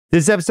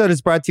This episode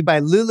is brought to you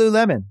by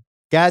Lululemon.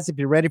 Guys, if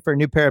you're ready for a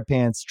new pair of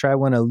pants, try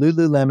one of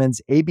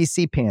Lululemon's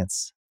ABC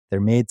pants. They're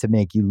made to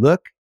make you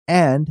look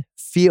and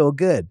feel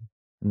good.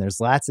 And there's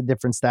lots of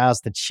different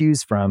styles to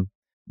choose from.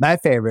 My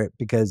favorite,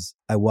 because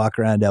I walk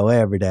around LA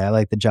every day, I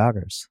like the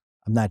joggers.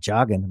 I'm not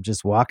jogging, I'm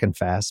just walking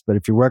fast. But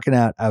if you're working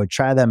out, I would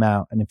try them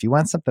out. And if you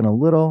want something a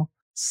little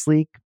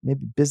sleek,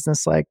 maybe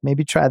business-like,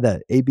 maybe try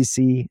the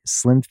ABC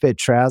Slim Fit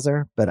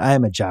trouser. But I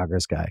am a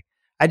joggers guy.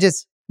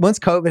 Once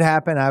COVID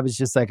happened, I was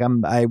just like,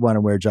 I want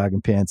to wear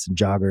jogging pants and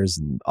joggers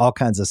and all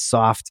kinds of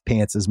soft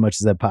pants as much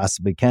as I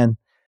possibly can,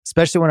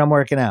 especially when I'm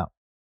working out.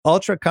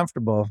 Ultra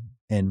comfortable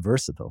and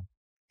versatile.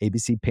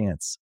 ABC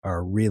pants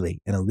are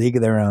really in a league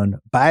of their own.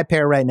 Buy a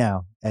pair right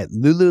now at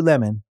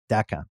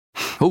Lululemon.com.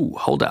 Oh,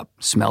 hold up.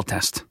 Smell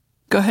test.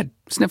 Go ahead.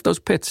 Sniff those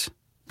pits.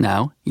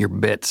 Now, your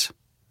bits.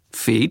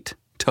 Feet,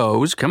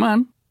 toes, come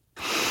on.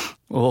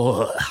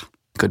 Ugh.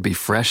 Could be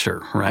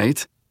fresher,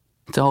 right?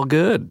 It's all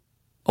good.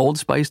 Old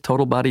Spice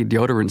Total Body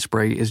Deodorant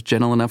Spray is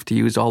gentle enough to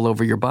use all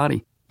over your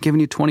body,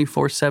 giving you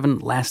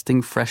 24/7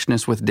 lasting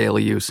freshness with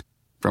daily use,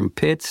 from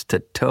pits to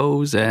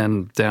toes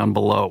and down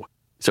below.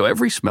 So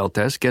every smell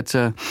test gets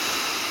a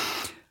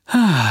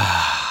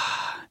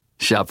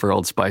shop for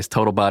Old Spice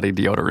Total Body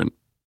Deodorant.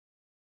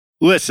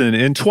 Listen,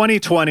 in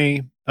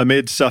 2020,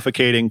 amid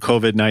suffocating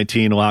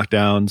COVID-19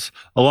 lockdowns,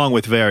 along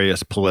with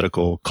various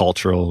political,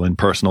 cultural, and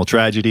personal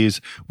tragedies,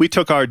 we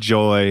took our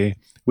joy,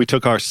 we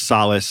took our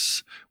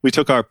solace, we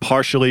took our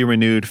partially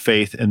renewed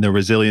faith in the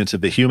resilience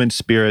of the human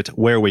spirit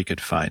where we could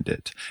find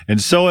it.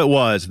 And so it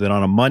was that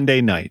on a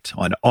Monday night,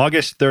 on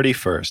August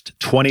 31st,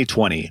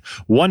 2020,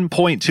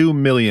 1.2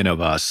 million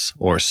of us,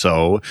 or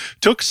so,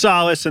 took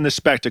solace in the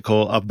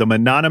spectacle of the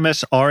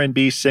mononymous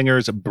R&B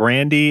singers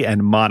Brandy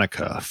and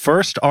Monica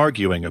first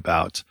arguing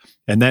about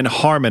and then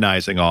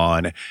harmonizing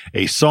on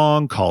a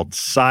song called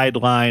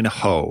Sideline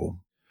Ho.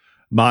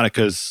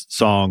 Monica's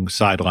song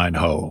Sideline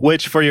Ho,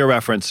 which for your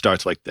reference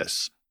starts like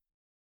this.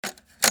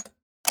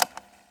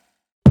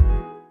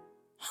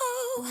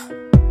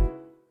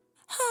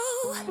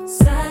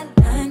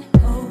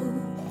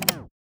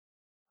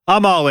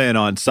 I'm all in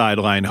on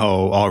Sideline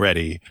Ho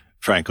already,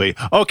 frankly.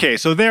 Okay,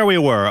 so there we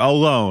were,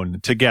 alone,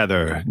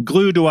 together,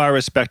 glued to our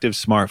respective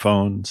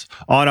smartphones,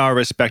 on our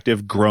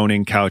respective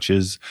groaning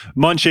couches,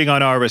 munching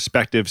on our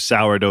respective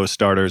sourdough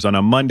starters on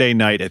a Monday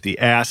night at the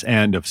ass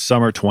end of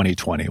summer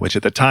 2020, which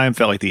at the time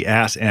felt like the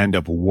ass end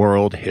of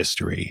world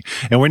history.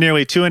 And we're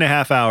nearly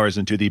 2.5 hours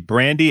into the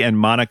Brandy and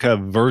Monica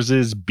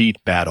versus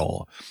beat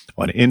battle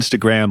on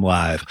Instagram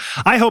Live.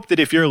 I hope that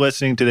if you're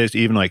listening to this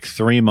even like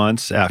 3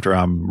 months after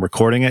I'm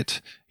recording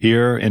it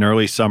here in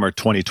early summer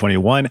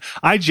 2021,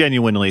 I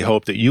genuinely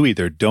hope that you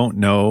either don't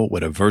know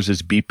what a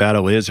versus beat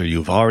battle is or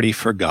you've already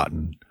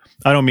forgotten.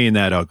 I don't mean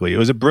that ugly. It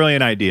was a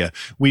brilliant idea.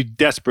 We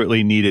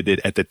desperately needed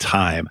it at the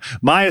time.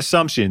 My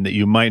assumption that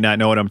you might not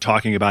know what I'm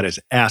talking about is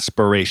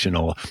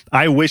aspirational.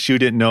 I wish you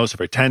didn't know, so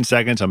for 10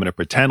 seconds, I'm going to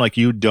pretend like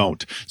you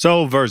don't.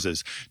 So,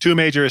 versus. Two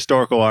major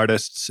historical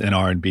artists in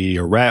R&B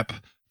or rap,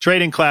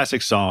 trading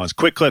classic songs,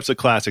 quick clips of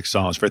classic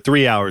songs for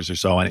 3 hours or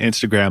so on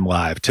Instagram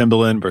Live.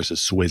 Timbaland versus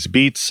Swizz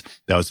Beatz.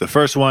 That was the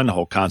first one. The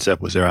whole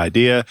concept was their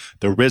idea.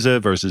 The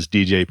RZA versus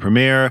DJ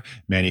Premier.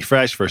 Manny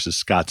Fresh versus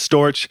Scott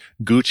Storch.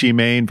 Gucci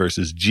Mane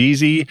versus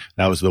Jeezy.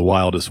 That was the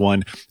wildest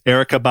one.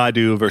 Erykah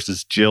Badu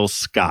versus Jill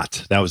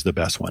Scott. That was the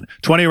best one.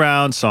 20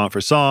 rounds, song for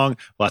song.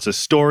 Lots of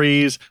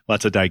stories.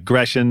 Lots of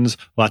digressions.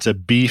 Lots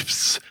of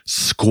beefs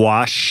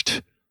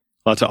squashed.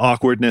 Lots of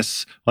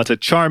awkwardness, lots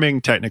of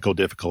charming technical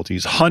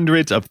difficulties,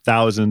 hundreds of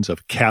thousands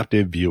of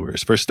captive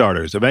viewers. For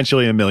starters,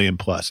 eventually 1 million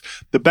plus.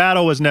 The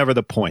battle was never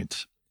the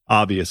point,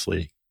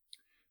 obviously.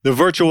 The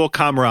virtual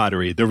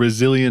camaraderie, the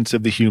resilience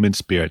of the human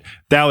spirit,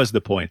 that was the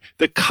point.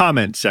 The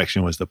comment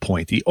section was the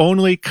point. The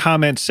only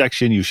comment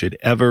section you should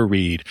ever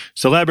read.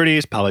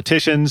 Celebrities,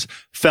 politicians,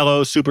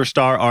 fellow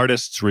superstar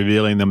artists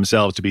revealing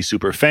themselves to be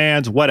super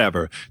fans,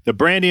 whatever. The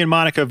Brandy and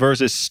Monica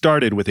versus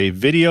started with a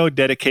video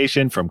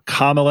dedication from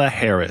Kamala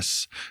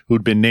Harris,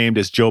 who'd been named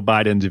as Joe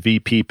Biden's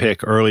VP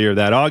pick earlier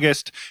that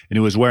August, and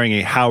who was wearing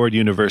a Howard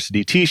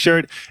University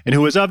t-shirt, and who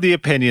was of the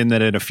opinion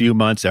that in a few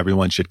months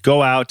everyone should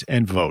go out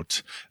and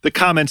vote. The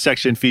comment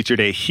section featured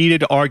a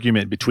heated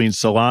argument between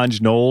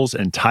Solange Knowles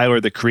and Tyler,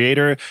 the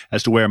Creator,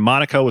 as to where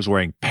Monica was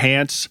wearing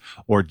pants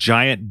or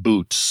giant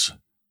boots.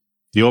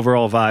 The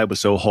overall vibe was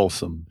so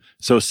wholesome,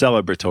 so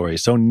celebratory,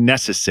 so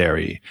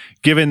necessary,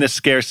 given the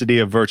scarcity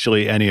of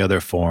virtually any other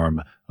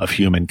form of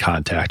human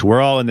contact. We're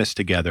all in this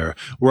together.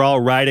 We're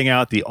all riding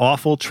out the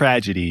awful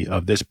tragedy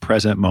of this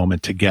present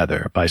moment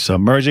together by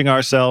submerging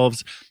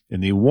ourselves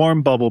in the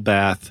warm bubble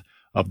bath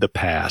of the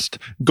past,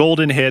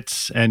 golden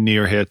hits and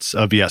near hits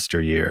of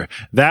yesteryear.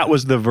 That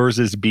was the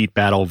versus beat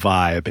battle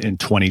vibe in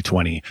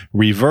 2020.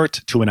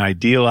 Revert to an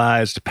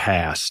idealized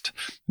past.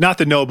 Not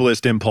the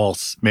noblest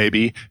impulse,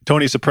 maybe.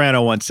 Tony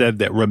Soprano once said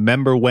that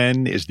remember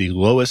when is the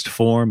lowest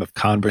form of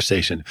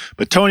conversation.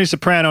 But Tony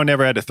Soprano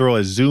never had to throw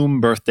a Zoom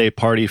birthday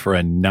party for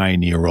a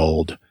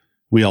 9-year-old.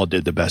 We all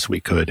did the best we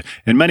could,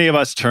 and many of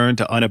us turned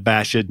to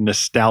unabashed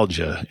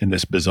nostalgia in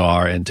this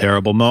bizarre and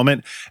terrible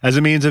moment as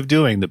a means of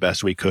doing the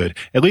best we could.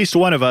 At least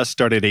one of us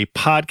started a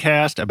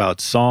podcast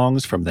about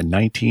songs from the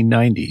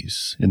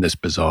 1990s in this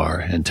bizarre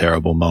and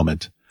terrible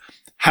moment.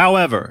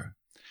 However,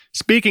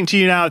 speaking to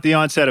you now at the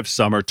onset of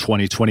summer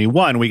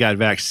 2021, we got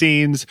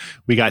vaccines,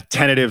 we got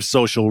tentative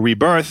social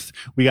rebirth,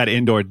 we got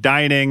indoor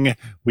dining,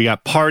 we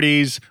got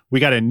parties, we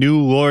got a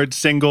new Lorde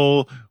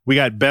single, we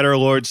got better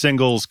Lorde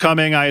singles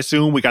coming, I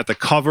assume. We got the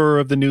cover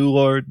of the new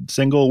Lorde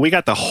single. We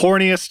got the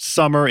horniest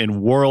summer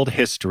in world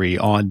history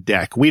on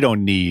deck. We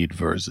don't need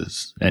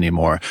Verses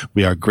anymore.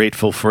 We are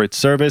grateful for its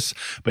service,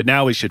 but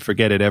now we should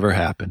forget it ever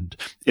happened.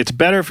 It's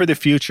better for the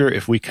future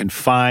if we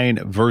confine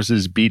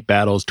Verses beat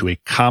battles to a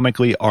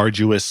comically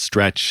arduous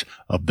stretch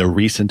of the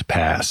recent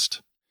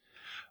past.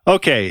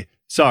 Okay,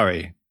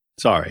 sorry.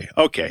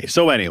 Okay,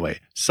 so anyway,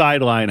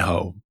 Sideline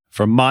Ho.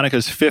 From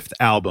Monica's fifth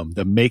album,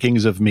 The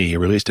Makings of Me,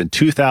 released in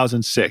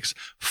 2006.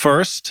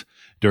 First,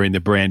 during the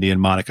Brandy and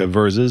Monica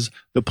Verses,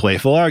 The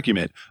Playful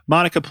Argument.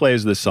 Monica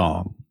plays the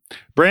song.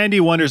 Brandy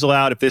wonders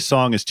aloud if this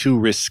song is too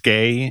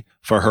risque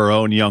for her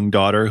own young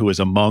daughter, who is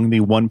among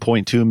the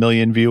 1.2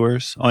 million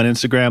viewers on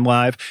Instagram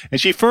Live. And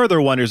she further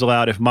wonders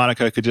aloud if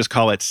Monica could just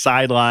call it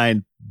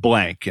Sideline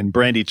blank. And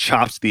Brandy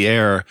chops the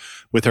air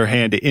with her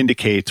hand to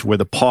indicate where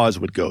the pause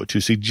would go, to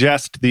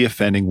suggest the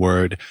offending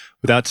word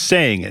without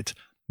saying it.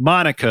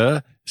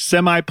 Monica,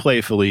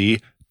 semi-playfully,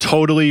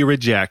 totally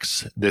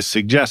rejects this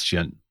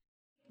suggestion.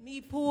 Me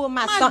pull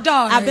my son.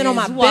 I've been on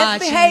my best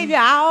behavior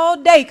all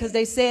day because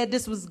they said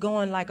this was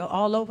going like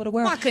all over the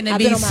world. Why couldn't it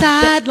be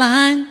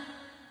Sideline?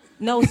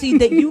 No, see,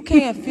 that you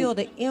can't feel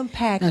the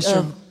impact That's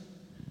of. true.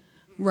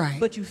 Right.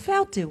 But you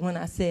felt it when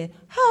I said,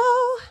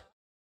 oh.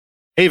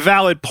 A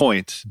valid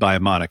point by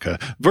Monica.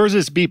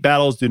 Versus beat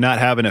battles do not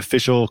have an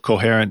official,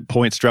 coherent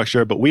point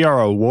structure, but we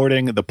are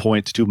awarding the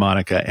points to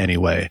Monica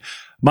anyway.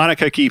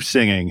 Monica keeps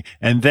singing,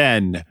 and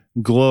then,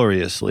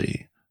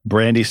 gloriously,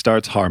 Brandy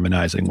starts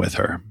harmonizing with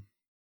her.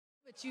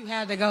 But you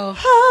had to go.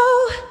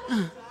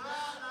 Oh.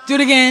 Do it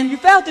again. You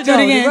felt it, Do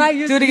it again. right?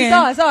 Do it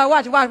again. You saw it.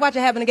 Watch it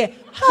happen again.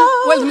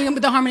 Oh. Wait a minute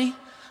with the harmony.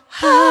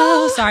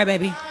 Oh. Sorry,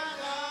 baby.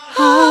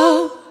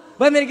 Oh.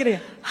 Wait a minute, get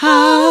in.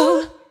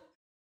 Oh.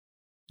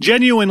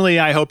 Genuinely,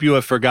 I hope you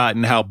have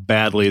forgotten how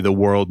badly the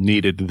world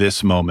needed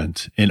this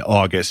moment in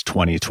August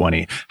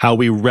 2020, how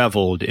we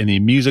reveled in the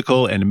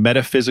musical and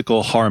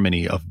metaphysical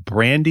harmony of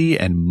Brandy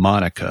and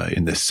Monica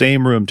in the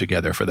same room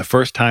together for the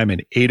first time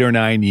in 8 or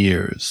 9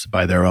 years,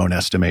 by their own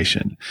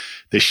estimation.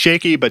 The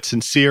shaky but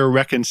sincere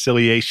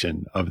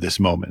reconciliation of this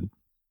moment.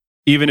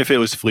 Even if it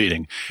was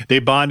fleeting, they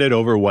bonded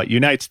over what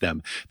unites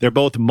them. They're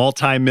both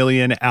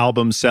multi-million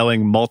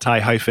album-selling,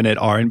 multi-hyphenate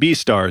R&B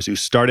stars who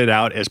started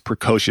out as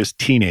precocious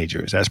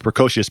teenagers, as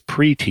precocious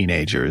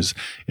pre-teenagers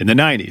in the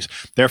 90s.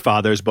 Their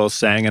fathers both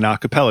sang in a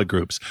cappella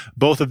groups.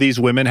 Both of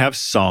these women have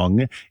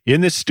sung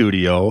in the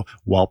studio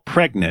while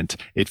pregnant.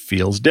 It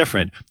feels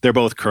different. They're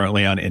both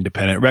currently on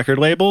independent record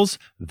labels.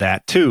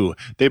 That too.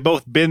 They've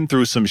both been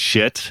through some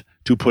shit,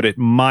 to put it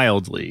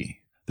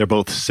mildly. They're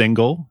both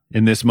single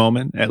in this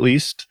moment, at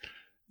least.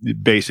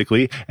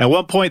 Basically. At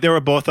one point, they were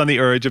both on the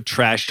urge of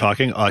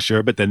trash-talking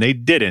Usher, but then they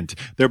didn't.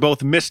 They're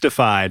both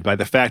mystified by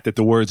the fact that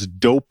the words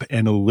dope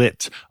and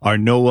lit are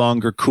no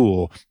longer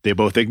cool. They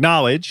both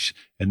acknowledge,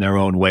 in their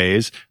own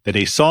ways, that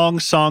a song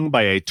sung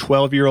by a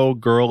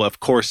 12-year-old girl, of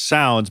course,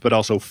 sounds, but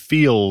also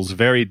feels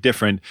very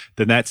different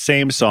than that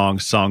same song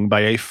sung by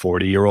a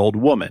 40-year-old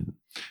woman.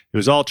 It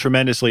was all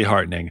tremendously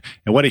heartening.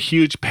 And what a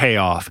huge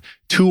payoff.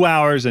 2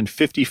 hours and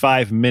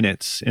 55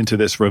 minutes into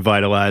this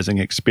revitalizing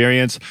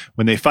experience,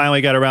 when they finally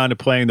got around to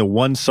playing the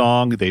one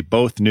song they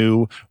both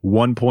knew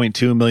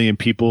 1.2 million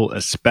people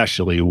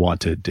especially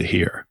wanted to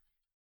hear.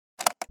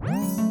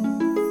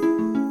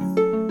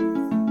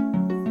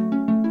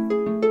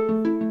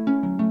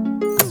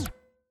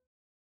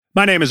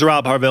 My name is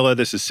Rob Harvilla.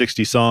 This is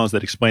 60 Songs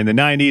That Explain the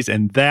 90s,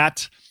 and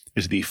that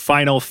is the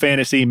Final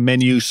Fantasy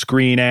menu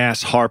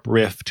screen-ass harp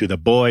riff to The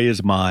Boy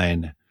Is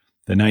Mine,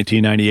 the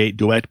 1998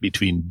 duet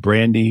between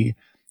Brandy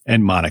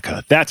and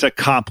Monica. That's a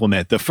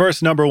compliment. The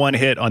first #1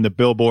 hit on the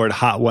Billboard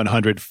Hot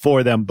 100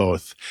 for them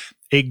both.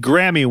 A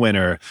Grammy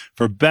winner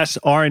for Best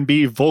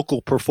R&B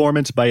Vocal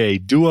Performance by a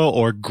Duo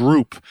or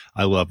Group.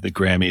 I love the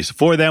Grammys.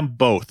 For them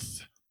both.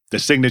 The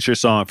signature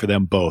song for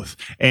them both.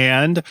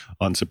 And,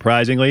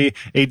 unsurprisingly,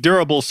 a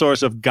durable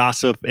source of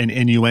gossip and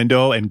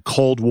innuendo and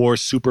Cold War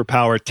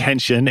superpower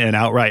tension and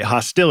outright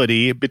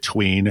hostility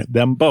between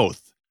them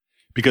both.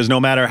 Because no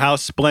matter how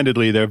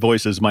splendidly their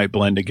voices might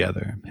blend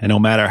together, and no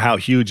matter how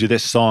huge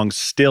this song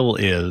still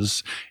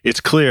is, it's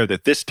clear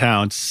that this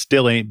town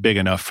still ain't big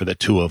enough for the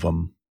two of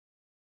them.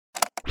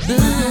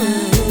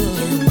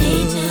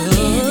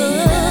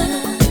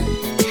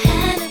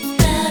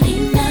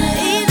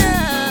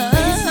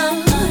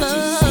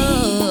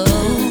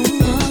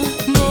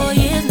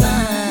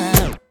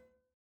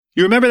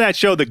 You remember that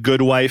show, The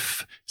Good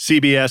Wife?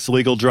 CBS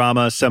legal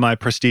drama,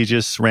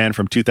 semi-prestigious, ran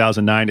from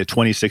 2009 to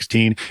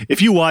 2016.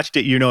 If you watched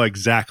it, you know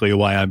exactly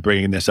why I'm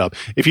bringing this up.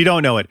 If you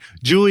don't know it,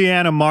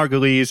 Juliana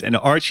Margulies and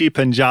Archie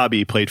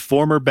Punjabi played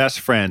former best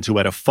friends who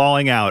had a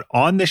falling out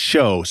on the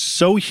show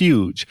so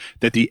huge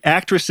that the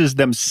actresses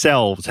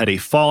themselves had a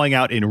falling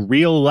out in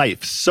real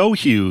life so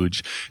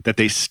huge that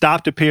they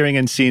stopped appearing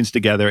in scenes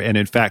together and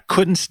in fact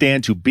couldn't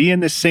stand to be in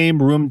the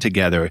same room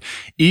together,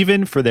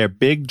 even for their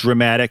big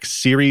dramatic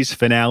series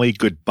finale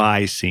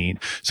goodbye scene.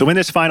 So in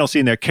this final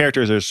scene, their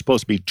characters are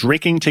supposed to be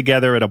drinking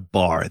together at a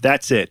bar.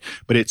 That's it.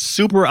 But it's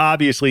super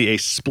obviously a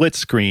split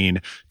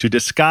screen to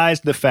disguise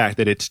the fact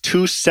that it's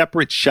two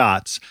separate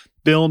shots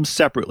filmed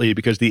separately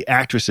because the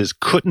actresses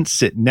couldn't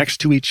sit next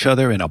to each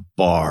other in a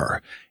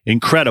bar.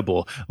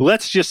 Incredible.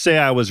 Let's just say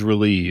I was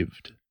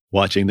relieved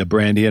watching the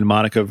Brandy and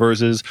Monica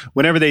verses.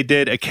 Whenever they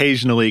did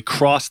occasionally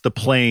cross the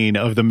plane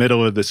of the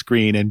middle of the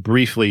screen and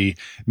briefly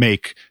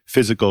make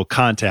physical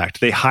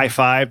contact. They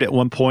high-fived at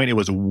one point. It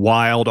was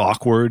wild,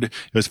 awkward.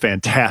 It was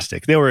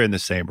fantastic. They were in the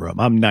same room.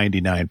 I'm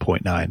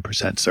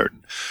 99.9%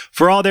 certain.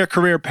 For all their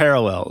career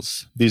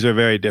parallels, these are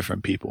very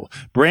different people.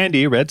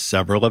 Brandy read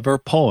several of her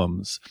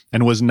poems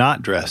and was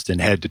not dressed in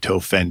head-to-toe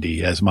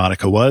Fendi as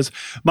Monica was.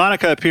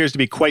 Monica appears to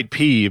be quite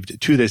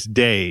peeved to this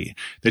day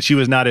that she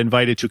was not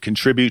invited to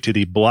contribute to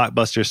the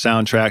blockbuster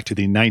soundtrack to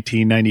the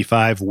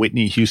 1995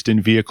 Whitney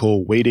Houston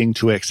vehicle Waiting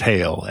to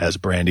Exhale, as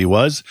Brandy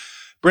was.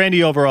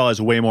 Brandy overall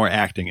has way more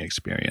acting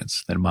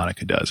experience than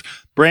Monica does.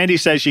 Brandy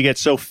says she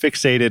gets so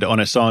fixated on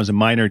a song's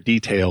minor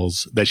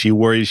details that she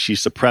worries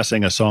she's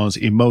suppressing a song's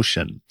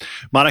emotion.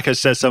 Monica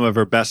says some of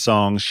her best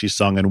songs she's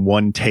sung in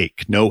one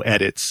take, no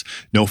edits,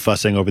 no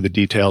fussing over the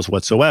details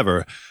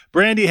whatsoever.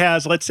 Brandy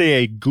has, let's say,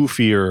 a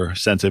goofier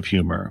sense of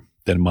humor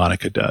than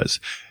Monica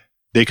does.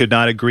 They could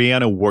not agree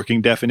on a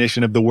working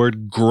definition of the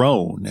word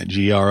grown,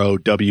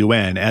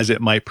 G-R-O-W-N, as it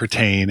might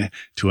pertain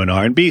to an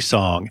R&B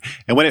song.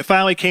 And when it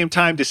finally came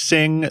time to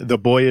sing The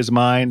Boy Is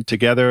Mine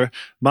together,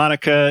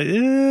 Monica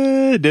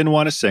didn't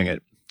want to sing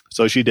it,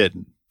 so she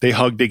didn't. They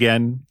hugged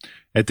again,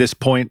 at this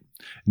point,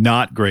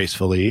 not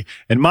gracefully,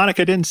 and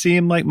Monica didn't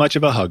seem like much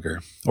of a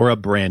hugger, or a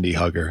Brandy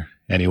hugger.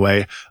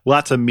 Anyway,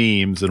 lots of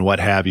memes and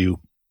what have you.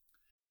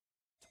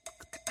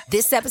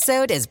 This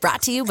episode is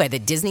brought to you by the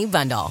Disney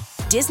Bundle.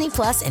 Disney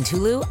Plus and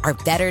Hulu are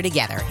better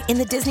together in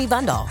the Disney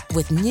Bundle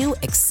with new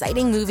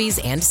exciting movies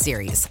and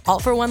series, all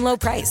for one low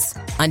price.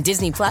 On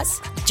Disney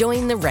Plus,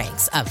 join the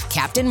ranks of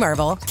Captain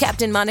Marvel,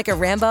 Captain Monica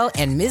Rambeau,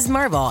 and Ms.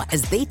 Marvel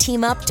as they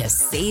team up to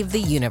save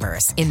the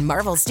universe in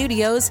Marvel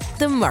Studios'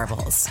 The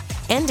Marvels.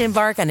 And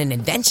embark on an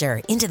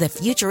adventure into the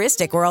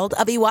futuristic world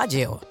of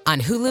Iwaju. On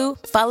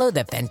Hulu, follow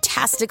the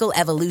fantastical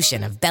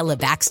evolution of Bella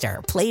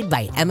Baxter, played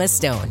by Emma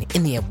Stone,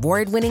 in the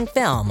award-winning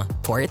film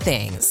Poor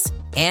Things.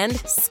 And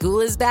school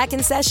is back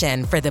in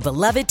session for the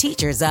beloved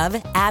teachers of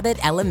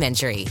Abbott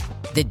Elementary.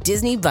 The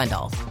Disney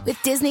Bundle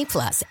with Disney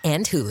Plus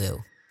and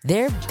Hulu.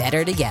 They're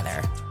better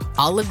together.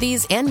 All of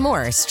these and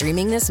more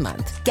streaming this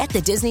month. Get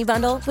the Disney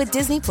Bundle with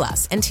Disney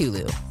Plus and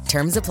Hulu.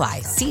 Terms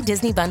apply. See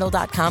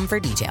DisneyBundle.com for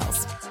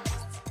details.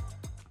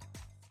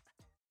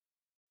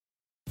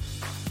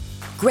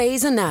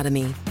 Grey's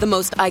Anatomy, the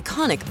most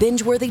iconic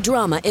binge-worthy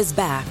drama, is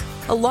back,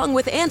 along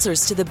with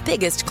answers to the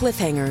biggest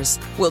cliffhangers.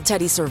 Will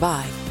Teddy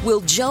survive?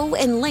 Will Joe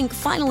and Link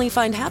finally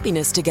find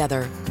happiness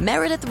together?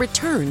 Meredith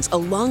returns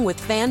along with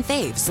fan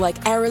faves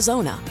like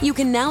Arizona. You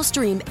can now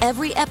stream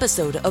every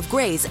episode of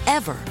Grey's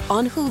ever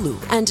on Hulu,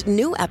 and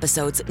new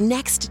episodes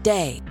next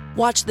day.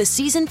 Watch the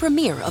season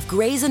premiere of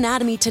Grey's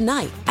Anatomy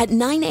tonight at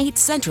 9/8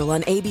 Central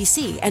on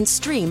ABC and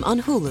stream on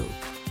Hulu.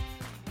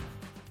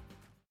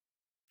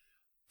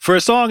 For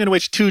a song in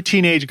which two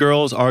teenage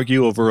girls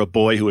argue over a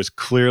boy who is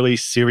clearly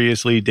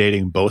seriously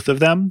dating both of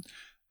them,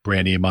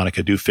 Brandy and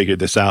Monica do figure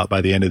this out by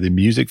the end of the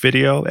music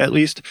video, at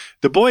least.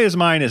 The Boy Is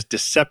Mine is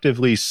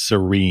deceptively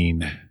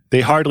serene.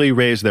 They hardly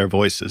raise their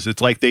voices.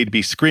 It's like they'd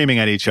be screaming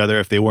at each other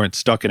if they weren't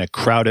stuck in a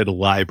crowded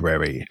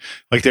library.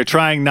 Like they're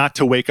trying not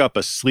to wake up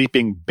a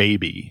sleeping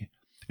baby.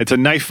 It's a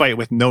knife fight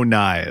with no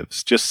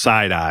knives, just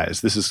side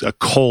eyes. This is a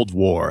Cold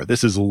War.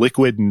 This is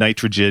liquid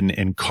nitrogen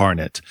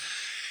incarnate.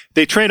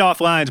 They trade off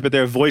lines, but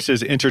their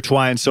voices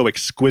intertwine so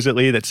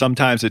exquisitely that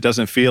sometimes it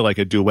doesn't feel like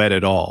a duet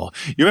at all.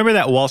 You remember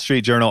that Wall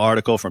Street Journal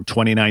article from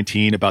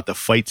 2019 about the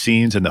fight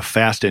scenes in the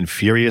Fast and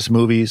Furious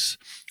movies?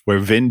 Where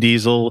Vin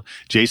Diesel,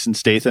 Jason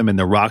Statham, and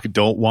The Rock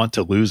don't want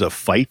to lose a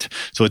fight.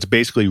 So it's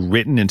basically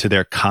written into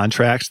their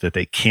contracts that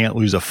they can't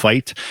lose a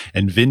fight.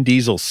 And Vin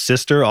Diesel's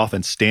sister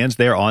often stands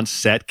there on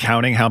set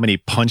counting how many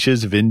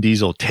punches Vin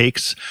Diesel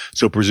takes.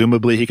 So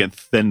presumably he can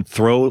then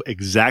throw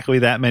exactly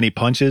that many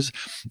punches.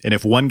 And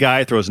if one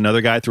guy throws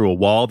another guy through a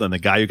wall, then the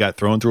guy who got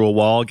thrown through a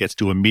wall gets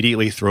to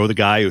immediately throw the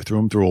guy who threw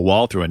him through a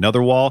wall through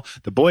another wall.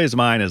 The Boy Is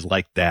Mine is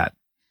like that.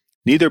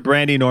 Neither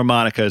Brandy nor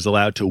Monica is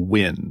allowed to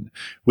win,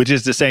 which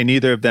is to say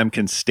neither of them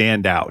can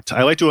stand out.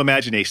 I like to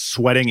imagine a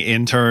sweating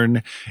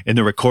intern in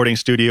the recording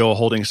studio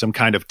holding some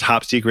kind of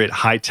top-secret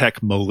high-tech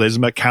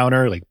melisma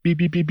counter, like beep,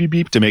 beep, beep, beep,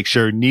 beep, to make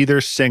sure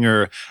neither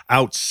singer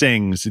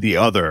outsings the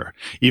other,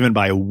 even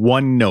by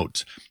one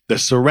note. The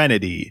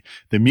serenity,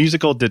 the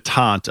musical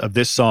detente of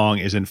this song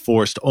is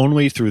enforced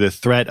only through the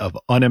threat of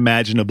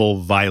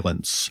unimaginable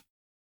violence.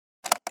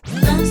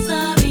 I'm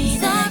sorry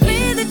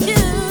that you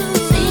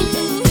seem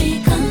to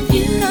be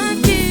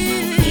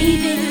confused. He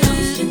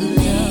belongs to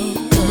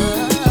me.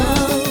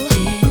 Oh,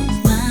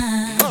 he's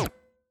mine.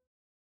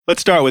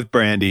 Let's start with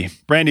Brandy.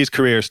 Brandy's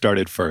career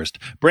started first.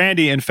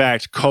 Brandy, in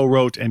fact,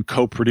 co-wrote and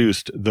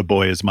co-produced The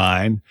Boy Is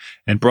Mine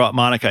and brought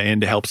Monica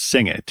in to help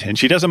sing it. And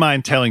she doesn't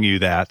mind telling you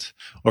that,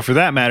 or for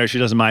that matter, she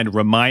doesn't mind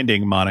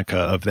reminding Monica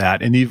of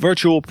that in the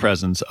virtual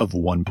presence of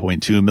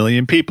 1.2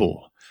 million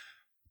people.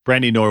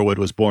 Brandy Norwood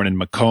was born in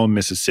Macomb,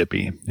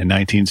 Mississippi in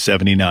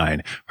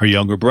 1979. Her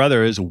younger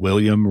brother is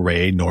William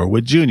Ray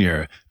Norwood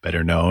Jr.,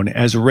 better known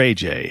as Ray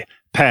J.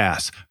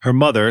 Pass. Her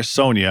mother,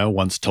 Sonia,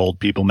 once told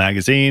People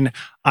magazine,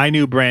 "I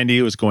knew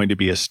Brandy was going to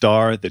be a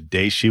star the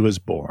day she was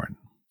born."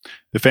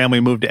 The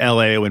family moved to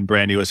L.A. when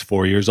Brandy was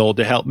 4 years old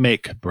to help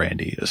make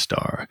Brandy a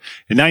star.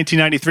 In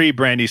 1993,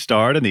 Brandy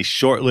starred in the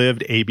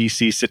short-lived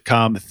ABC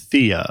sitcom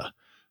Thea,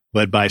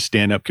 led by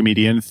stand-up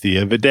comedian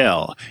Thea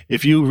Vidal.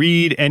 If you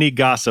read any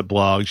gossip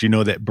blogs, you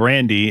know that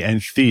Brandy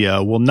and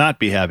Thea will not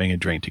be having a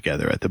drink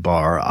together at the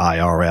bar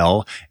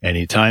IRL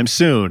anytime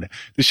soon.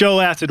 The show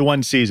lasted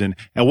one season.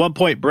 At one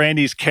point,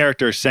 Brandy's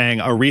character sang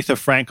Aretha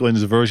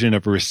Franklin's version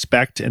of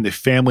Respect in the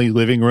family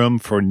living room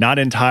for not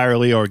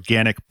entirely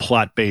organic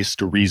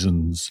plot-based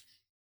reasons.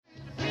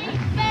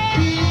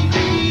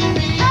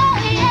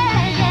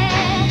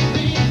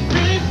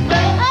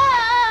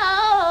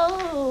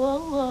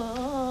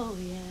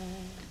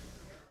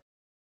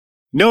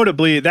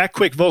 Notably, that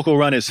quick vocal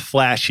run is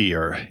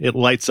flashier. It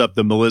lights up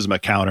the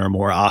melisma counter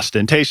more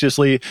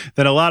ostentatiously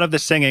than a lot of the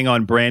singing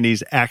on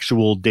Brandy's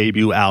actual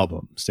debut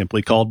album,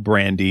 simply called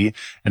Brandy,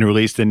 and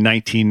released in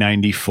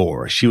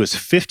 1994. She was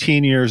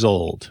 15 years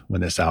old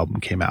when this album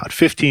came out,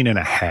 15 and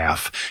a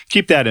half.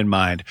 Keep that in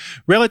mind.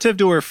 Relative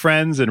to her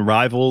friends and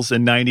rivals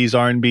in 90s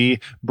R&B,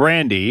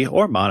 Brandy,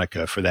 or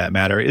Monica for that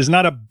matter, is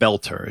not a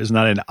belter, is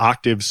not an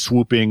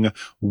octave-swooping,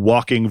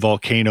 walking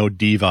volcano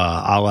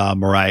diva a la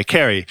Mariah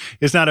Carey,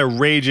 is not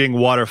a raging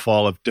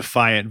waterfall of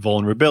defiant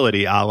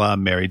vulnerability a la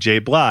Mary J.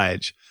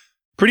 Blige.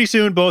 Pretty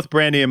soon, both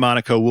Brandy and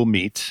Monica will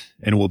meet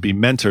and will be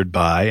mentored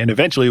by and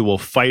eventually will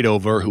fight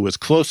over who is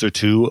closer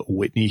to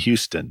Whitney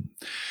Houston.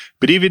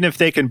 But even if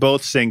they can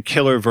both sing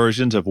killer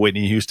versions of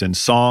Whitney Houston's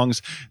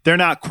songs, they're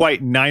not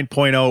quite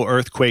 9.0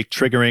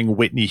 earthquake-triggering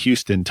Whitney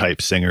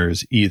Houston-type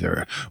singers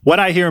either. What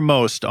I hear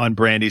most on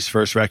Brandy's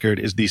first record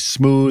is the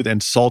smooth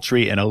and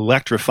sultry and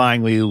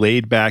electrifyingly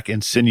laid-back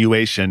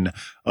insinuation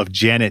of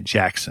Janet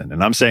Jackson.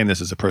 And I'm saying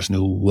this as a person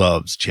who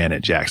loves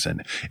Janet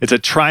Jackson. It's a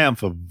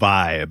triumph of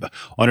vibe.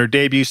 On her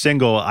debut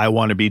single, I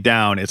Want to Be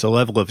Down, it's a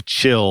level of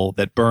chill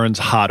that burns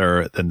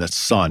hotter than the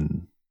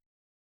sun.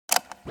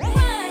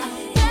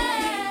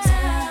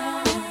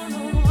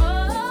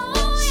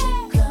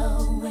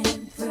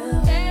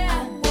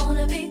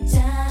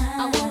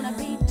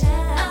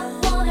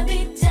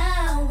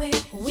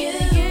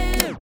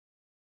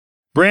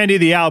 Brandy,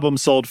 the album,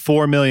 sold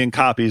 4 million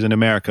copies in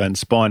America and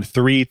spawned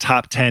 3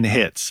 top 10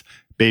 hits.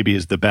 Baby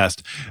is the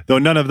best, though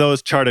none of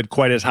those charted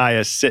quite as high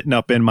as Sittin'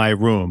 Up in My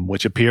Room,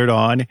 which appeared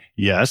on,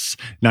 yes,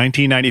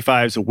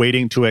 1995's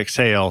Waiting to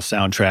Exhale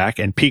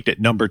soundtrack and peaked at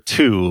number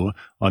 2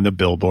 on the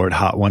Billboard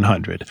Hot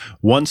 100.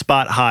 1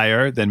 spot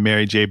higher than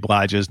Mary J.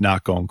 Blige's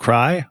Not Gon'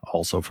 Cry,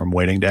 also from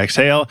Waiting to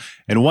Exhale,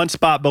 and 1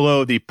 spot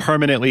below the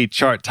permanently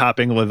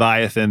chart-topping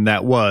Leviathan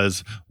that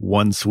was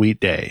One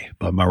Sweet Day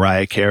by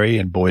Mariah Carey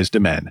and Boyz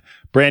II Men.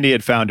 Brandy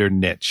had found her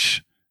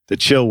niche. The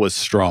chill was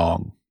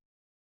strong.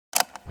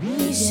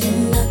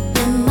 Sitting up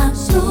in my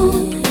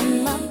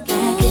room,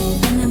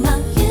 thinking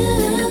about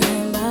you.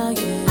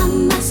 I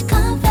must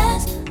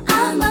confess,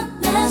 I'm a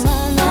mess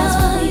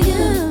for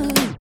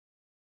you.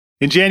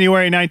 In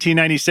January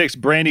 1996,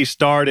 Brandy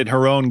starred in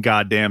her own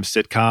goddamn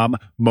sitcom,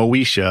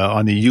 Moesha,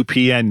 on the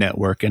UPN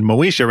network, and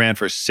Moesha ran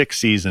for 6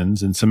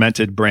 seasons and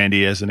cemented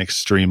Brandy as an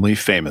extremely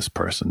famous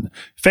person.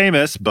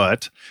 Famous,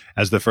 but,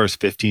 as the first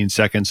 15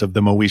 seconds of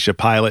the Moesha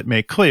pilot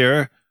make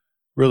clear,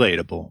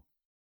 relatable.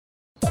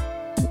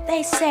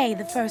 They say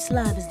the first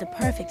love is the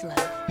perfect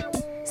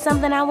love.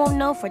 Something I won't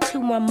know for 2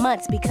 more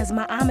months because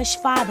my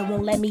Amish father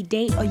won't let me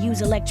date or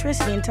use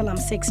electricity until I'm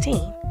 16.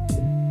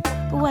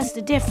 But what's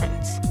the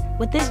difference?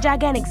 With this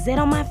gigantic zit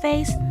on my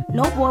face,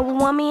 no boy will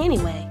want me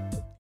anyway.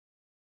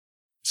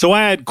 So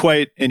I had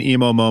quite an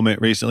emo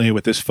moment recently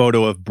with this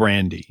photo of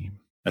Brandy,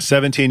 a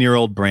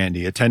 17-year-old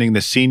Brandy attending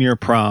the senior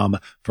prom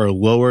for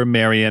Lower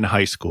Merion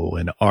High School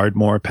in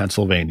Ardmore,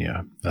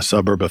 Pennsylvania, a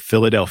suburb of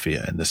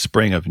Philadelphia, in the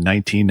spring of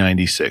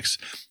 1996.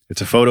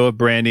 It's a photo of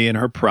Brandy and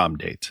her prom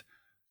date,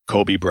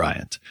 Kobe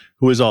Bryant,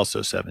 who is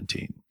also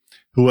 17.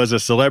 who was a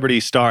celebrity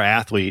star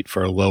athlete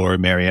for Lower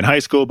Merion High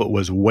School, but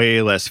was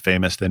way less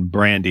famous than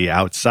Brandy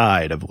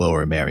outside of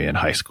Lower Merion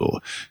High School.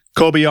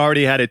 Kobe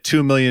already had a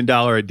 $2 million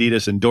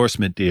Adidas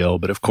endorsement deal,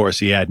 but of course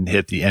he hadn't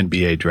hit the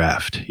NBA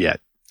draft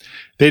yet.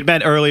 They'd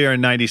met earlier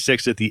in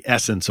 96 at the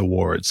Essence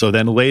Awards, so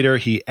then later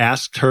he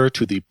asked her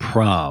to the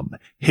prom,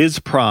 his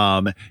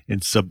prom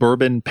in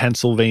suburban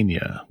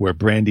Pennsylvania, where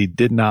Brandy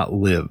did not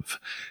live.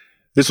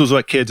 This was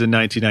what kids in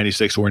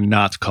 1996 were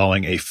not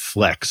calling a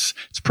flex.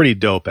 It's pretty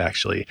dope,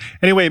 actually.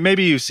 Anyway,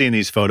 maybe you've seen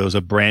these photos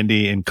of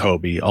Brandy and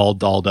Kobe all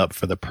dolled up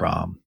for the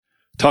prom.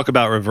 Talk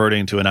about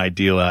reverting to an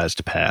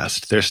idealized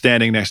past. They're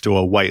standing next to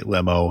a white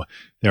limo.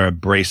 They're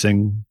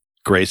embracing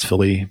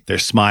gracefully. They're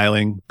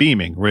smiling,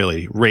 beaming,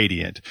 really,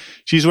 radiant.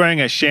 She's wearing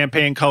a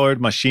champagne-colored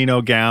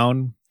Moschino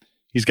gown.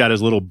 He's got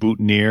his little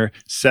boutonniere.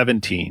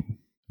 17.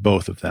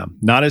 Both of them.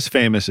 Not as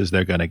famous as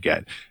they're going to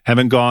get.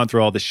 Haven't gone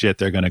through all the shit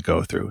they're going to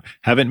go through.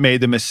 Haven't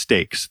made the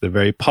mistakes, the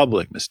very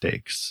public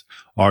mistakes.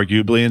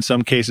 Arguably, in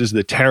some cases,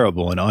 the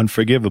terrible and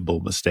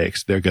unforgivable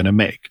mistakes they're going to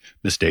make.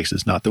 Mistakes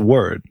is not the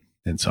word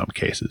in some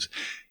cases.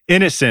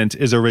 Innocent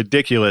is a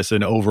ridiculous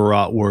and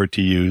overwrought word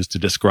to use to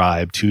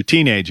describe two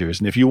teenagers.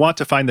 And if you want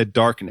to find the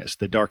darkness,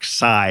 the dark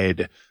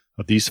side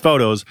of these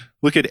photos,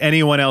 look at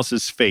anyone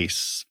else's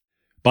face.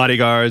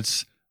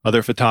 Bodyguards,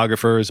 other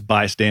photographers,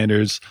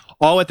 bystanders,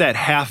 all with that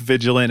half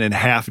vigilant and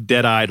half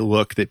dead-eyed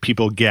look that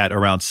people get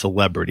around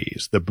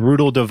celebrities. The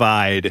brutal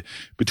divide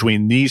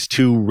between these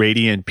two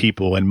radiant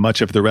people and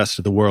much of the rest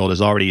of the world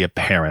is already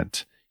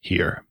apparent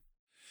here.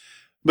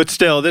 But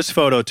still, this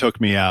photo took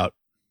me out.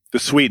 The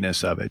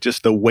sweetness of it,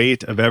 just the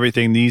weight of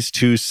everything these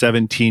two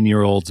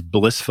 17-year-olds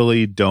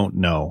blissfully don't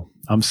know.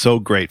 I'm so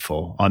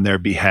grateful on their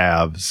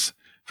behalves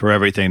for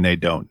everything they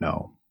don't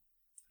know.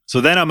 So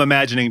then I'm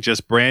imagining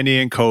just Brandy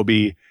and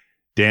Kobe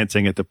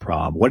dancing at the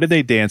prom. What did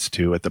they dance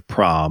to at the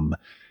prom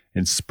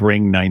in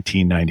spring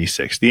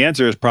 1996? The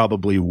answer is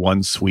probably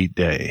One Sweet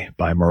Day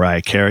by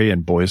Mariah Carey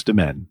and Boyz II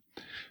Men.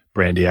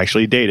 Brandy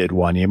actually dated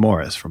Wanya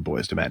Morris from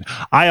Boyz II Men.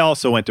 I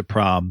also went to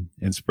prom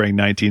in spring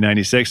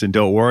 1996, and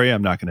don't worry,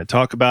 I'm not going to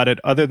talk about it,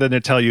 other than to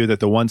tell you that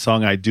the one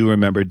song I do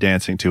remember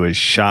dancing to is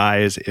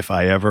Shy's If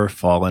I Ever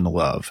Fall in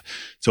Love.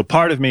 So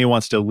part of me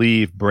wants to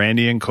leave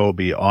Brandy and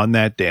Kobe on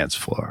that dance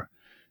floor,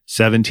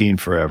 17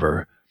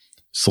 forever,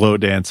 slow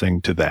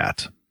dancing to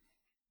that.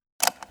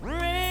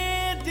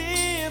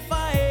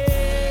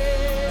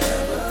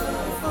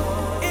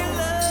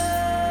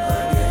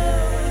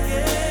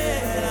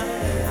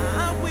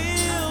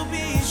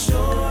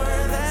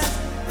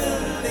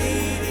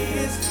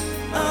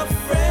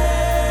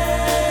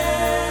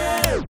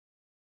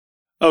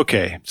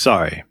 Okay,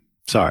 sorry.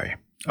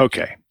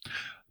 Okay.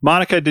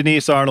 Monica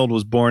Denise Arnold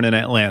was born in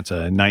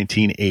Atlanta in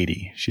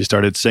 1980. She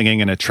started singing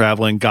in a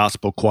traveling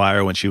gospel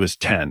choir when she was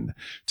 10.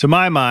 To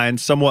my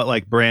mind, somewhat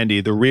like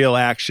Brandy, the real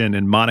action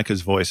in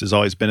Monica's voice has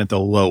always been at the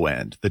low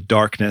end, the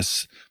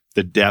darkness,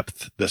 the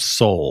depth, the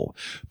soul.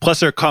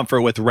 Plus her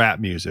comfort with rap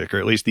music, or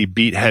at least the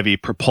beat-heavy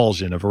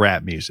propulsion of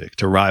rap music,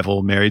 to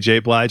rival Mary J.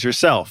 Blige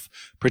herself,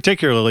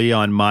 particularly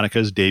on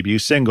Monica's debut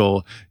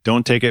single,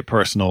 Don't Take It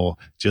Personal,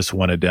 Just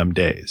One of Dem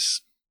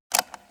Days.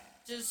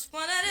 Just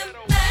one of them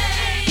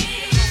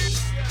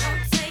days,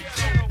 don't take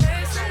it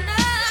personal.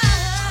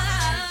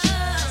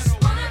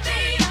 Just wanna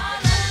be all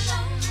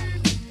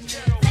alone.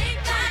 Think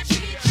I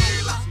treat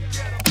you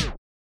wrong.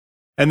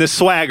 And the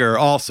swagger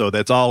also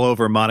that's all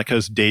over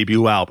Monica's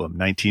debut album,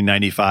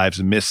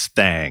 1995's Miss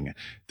Thang.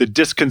 The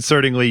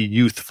disconcertingly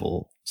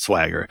youthful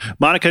swagger.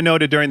 Monica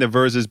noted during the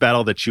Versus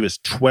battle that she was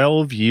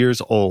 12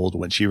 years old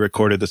when she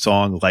recorded the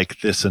song Like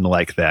This and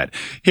Like That.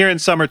 Here in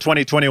summer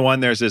 2021,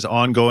 there's this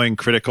ongoing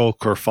critical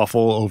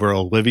kerfuffle over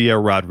Olivia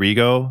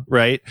Rodrigo,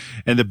 right?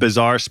 And the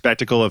bizarre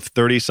spectacle of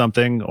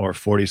 30-something or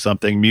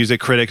 40-something music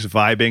critics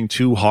vibing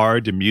too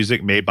hard to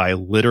music made by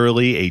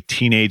literally a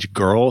teenage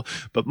girl.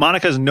 But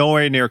Monica's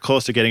nowhere near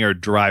close to getting her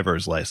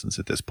driver's license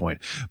at this point.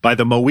 By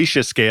the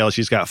Moesha scale,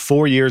 she's got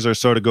 4 years or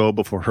so to go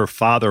before her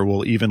father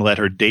will even let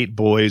her date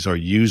boys or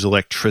use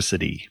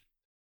electricity.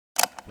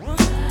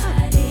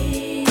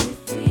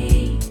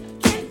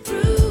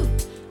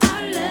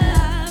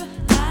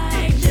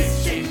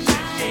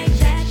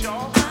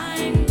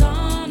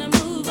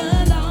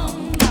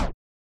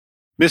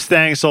 Miss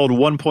Thang sold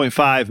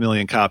 1.5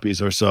 million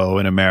copies or so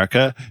in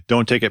America.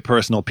 Don't Take It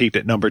Personal peaked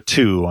at number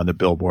 2 on the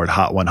Billboard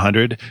Hot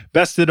 100,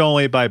 bested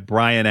only by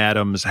Bryan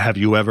Adams' Have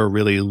You Ever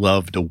Really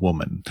Loved a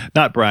Woman?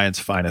 Not Bryan's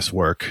finest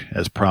work,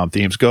 as prom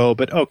themes go,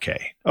 but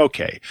okay.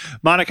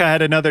 Monica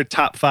had another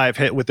top 5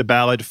 hit with the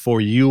ballad For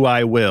You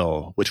I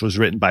Will, which was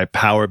written by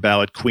power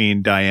ballad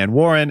queen Diane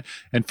Warren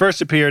and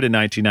first appeared in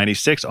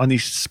 1996 on the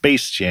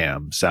Space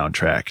Jam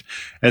soundtrack.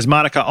 As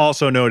Monica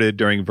also noted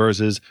during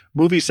Versus,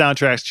 movie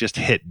soundtracks just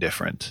hit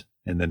different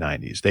in the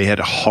 90s. They hit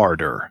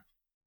harder.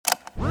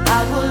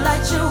 I will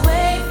light your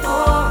way for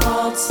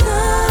all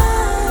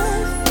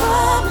time.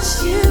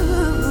 Promise you,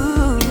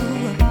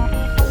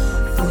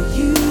 for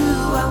you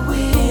I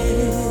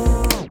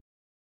will.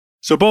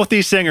 So both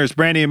these singers,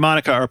 Brandy and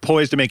Monica, are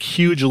poised to make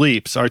huge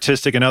leaps,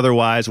 artistic and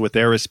otherwise, with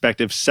their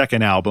respective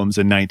second albums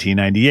in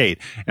 1998.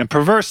 And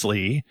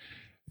perversely,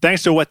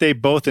 thanks to what they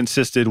both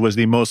insisted was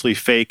the mostly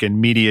fake and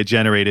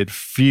media-generated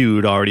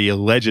feud already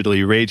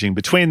allegedly raging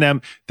between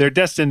them, they're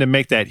destined to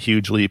make that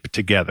huge leap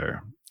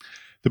together.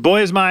 The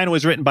Boy Is Mine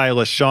was written by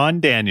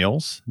LaShawn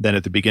Daniels, then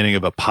at the beginning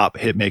of a pop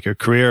hitmaker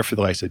career for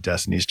the likes of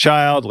Destiny's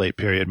Child, late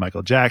period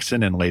Michael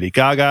Jackson, and Lady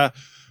Gaga.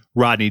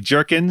 Rodney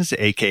Jerkins,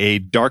 a.k.a.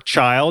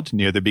 Darkchild,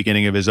 near the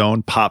beginning of his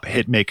own pop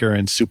hitmaker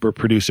and super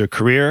producer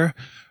career.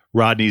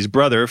 Rodney's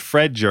brother,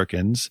 Fred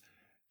Jerkins,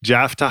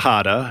 Jaf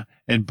Tejada,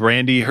 and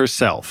Brandy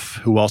herself,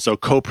 who also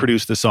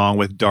co-produced the song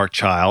with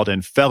Darkchild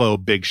and fellow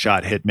big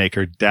shot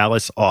hitmaker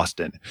Dallas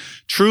Austin.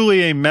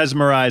 Truly a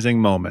mesmerizing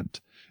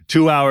moment.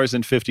 2 hours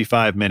and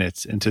 55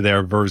 minutes into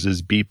their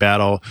Versus beat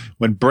battle,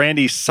 when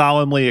Brandy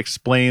solemnly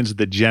explains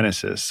the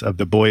genesis of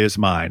The Boy Is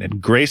Mine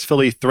and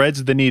gracefully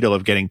threads the needle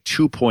of getting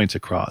 2 points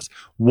across.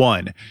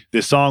 1,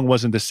 this song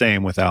wasn't the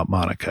same without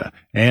Monica.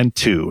 And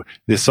 2,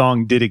 this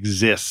song did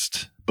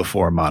exist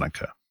before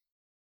Monica.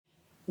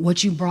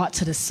 What you brought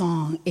to the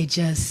song, it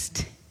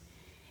just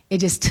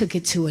took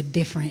it to a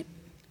different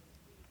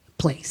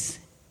place.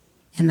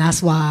 And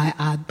that's why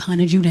I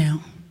hunted you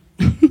down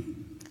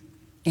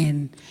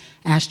and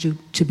asked you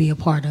to be a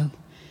part of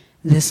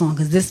this song.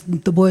 Because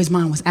The Boy Is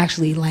Mine was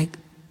actually like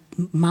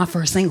my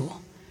first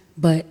single.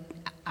 But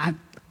I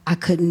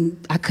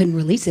couldn't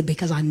release it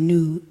because I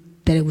knew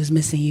that it was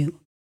missing you.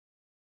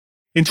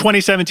 In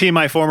 2017,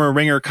 my former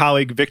Ringer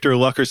colleague Victor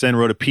Luckerson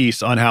wrote a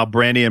piece on how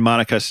Brandy and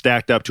Monica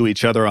stacked up to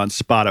each other on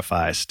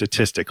Spotify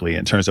statistically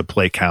in terms of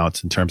play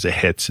counts, in terms of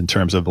hits, in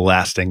terms of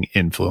lasting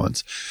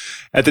influence.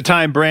 At the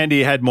time,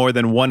 Brandy had more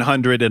than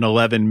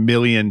 111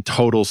 million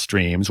total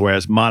streams,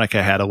 whereas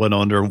Monica had a little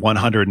under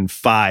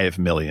 105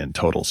 million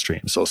total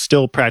streams, so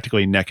still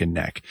practically neck and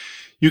neck.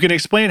 You can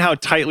explain how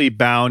tightly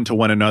bound to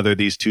one another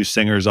these two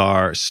singers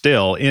are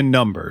still in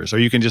numbers, or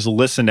you can just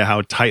listen to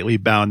how tightly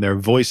bound their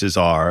voices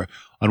are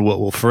on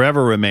what will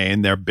forever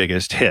remain their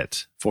biggest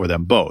hit for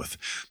them both.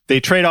 They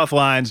trade off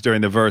lines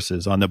during the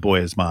verses on The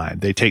Boy Is Mine.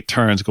 They take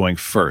turns going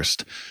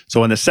first.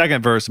 So in the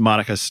second verse,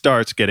 Monica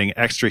starts getting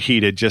extra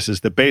heated just as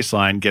the bass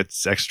line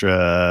gets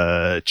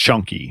extra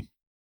chunky.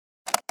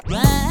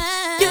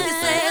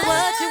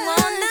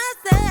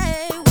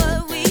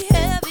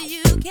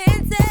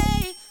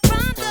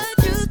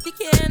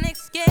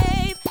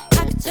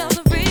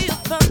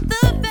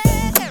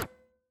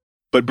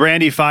 But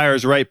Brandy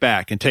fires right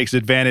back and takes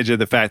advantage of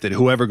the fact that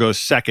whoever goes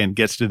second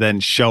gets to then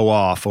show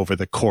off over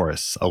the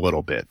chorus a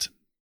little bit.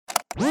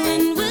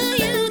 When will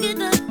you get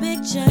the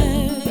picture?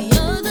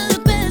 You're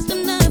the best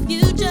of the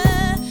future.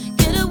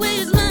 Get away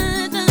is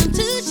my time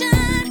to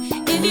shine.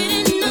 If you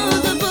didn't know,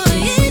 the boy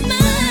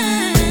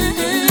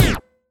is mine.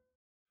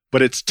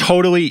 But it's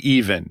totally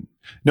even.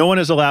 No one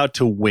is allowed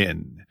to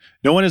win.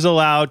 No one is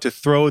allowed to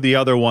throw the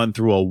other one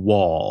through a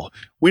wall.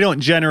 We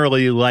don't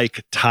generally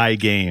like tie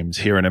games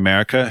here in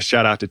America.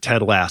 Shout out to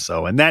Ted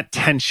Lasso. And that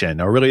tension,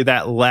 or really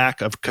that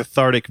lack of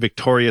cathartic,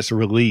 victorious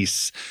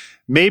release,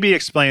 maybe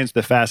explains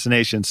the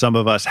fascination some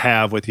of us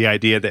have with the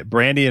idea that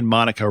Brandy and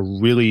Monica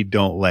really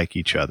don't like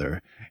each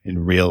other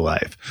in real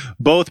life.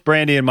 Both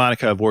Brandy and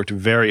Monica have worked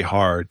very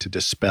hard to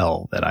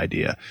dispel that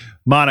idea.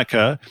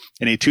 Monica,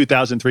 in a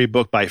 2003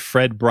 book by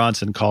Fred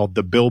Bronson called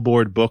The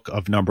Billboard Book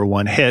of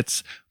 #1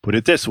 Hits, put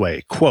it this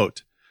way,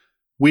 quote,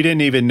 "We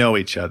didn't even know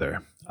each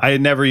other. I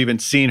had never even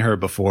seen her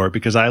before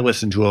because I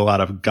listened to a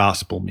lot of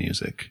gospel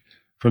music.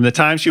 From the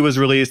time she was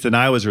released and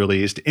I was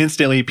released,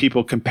 instantly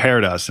people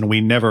compared us and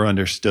we never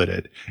understood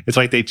it. It's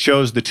like they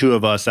chose the two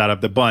of us out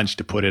of the bunch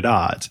to put at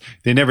odds.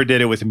 They never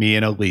did it with me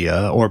and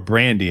Aaliyah or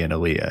Brandy and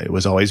Aaliyah. It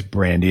was always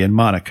Brandy and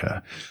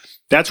Monica.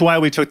 That's why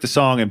we took the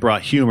song and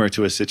brought humor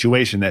to a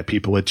situation that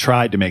people had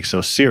tried to make so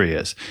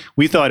serious.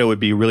 We thought it would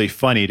be really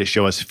funny to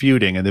show us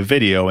feuding in the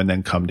video and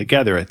then come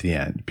together at the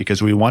end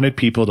because we wanted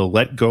people to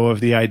let go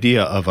of the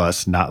idea of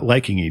us not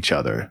liking each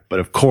other. But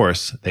of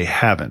course, they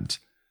haven't."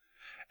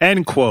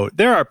 End quote.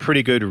 There are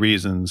pretty good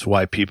reasons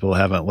why people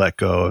haven't let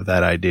go of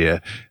that idea.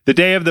 The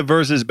day of the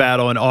Versus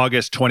battle in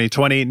August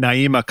 2020,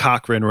 Naima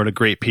Cochran wrote a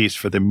great piece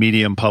for the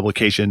Medium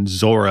publication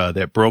Zora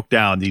that broke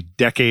down the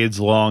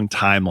decades-long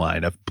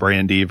timeline of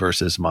Brandy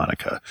versus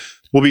Monica.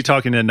 We'll be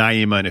talking to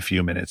Naima in a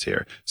few minutes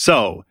here.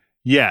 So,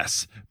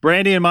 yes,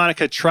 Brandy and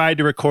Monica tried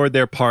to record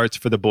their parts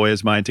for The Boy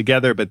Is Mine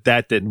together, but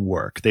that didn't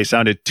work. They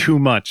sounded too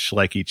much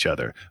like each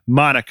other.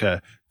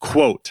 Monica,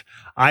 quote,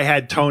 "I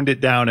had toned it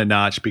down a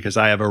notch because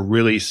I have a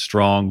really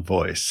strong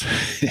voice."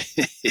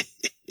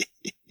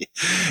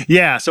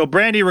 Yeah, so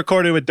Brandy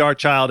recorded with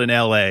Darkchild in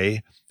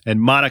LA and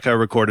Monica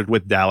recorded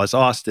with Dallas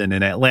Austin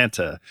in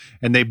Atlanta.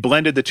 And they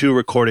blended the two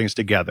recordings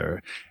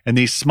together. And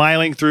the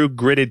smiling through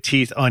gritted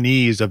teeth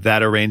unease of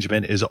that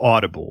arrangement is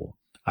audible,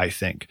 I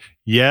think.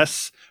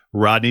 Yes,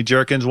 Rodney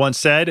Jerkins once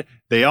said,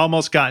 "They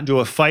almost got into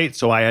a fight,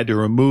 so I had to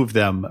remove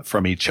them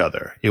from each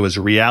other. It was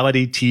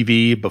reality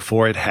TV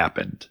before it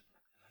happened."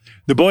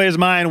 The Boy Is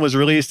Mine was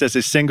released as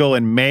a single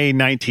in May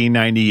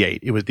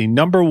 1998. It was the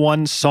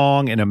 #1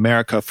 song in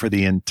America for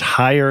the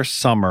entire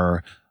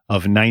summer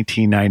of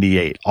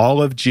 1998,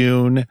 all of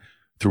June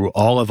through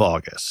all of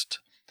August.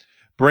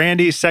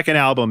 Brandy's second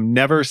album,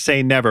 Never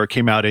Say Never,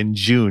 came out in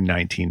June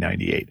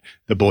 1998.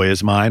 The Boy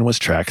Is Mine was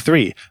track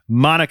 3.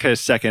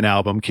 Monica's second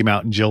album came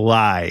out in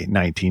July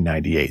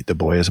 1998. The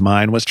Boy Is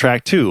Mine was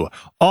track 2.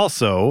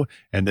 Also,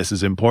 and this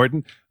is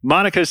important,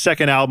 Monica's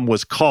second album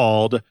was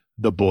called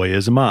The Boy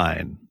Is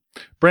Mine.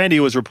 Brandy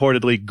was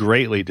reportedly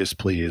greatly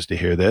displeased to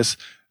hear this.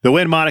 Though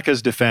in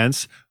Monica's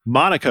defense,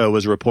 Monica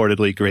was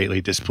reportedly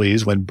greatly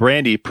displeased when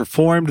Brandy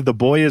performed The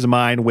Boy Is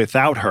Mine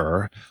without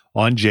her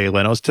on Jay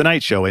Leno's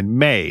Tonight Show in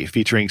May,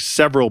 featuring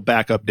several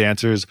backup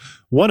dancers,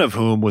 one of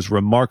whom was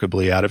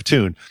remarkably out of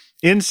tune.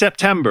 In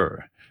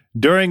September,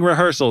 during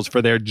rehearsals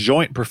for their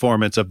joint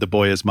performance of The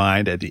Boy Is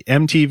Mine at the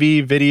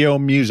MTV Video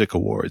Music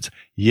Awards,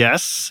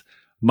 yes,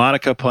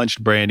 Monica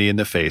punched Brandy in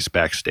the face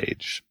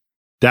backstage.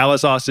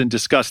 Dallas Austin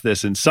discussed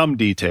this in some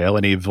detail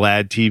in a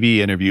Vlad TV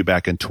interview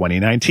back in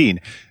 2019.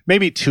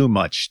 Maybe too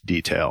much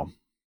detail.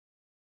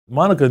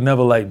 Monica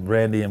never liked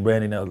Brandy, and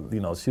Brandy,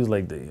 she was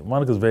like,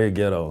 Monica's very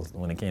ghetto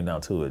when it came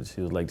down to it.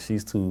 She was like,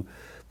 she's too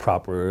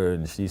proper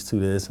and she's too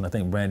this. And I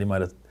think Brandy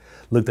might have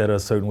looked at her a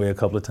certain way a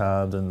couple of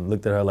times and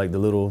looked at her like the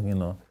little.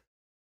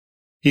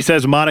 He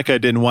says Monica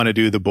didn't want to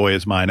do The Boy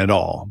Is Mine at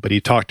all, but he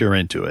talked her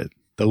into it.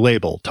 The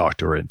label talked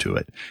her into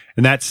it.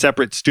 And that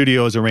separate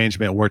studios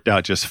arrangement worked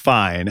out just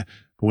fine.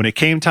 But when it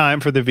came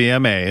time for the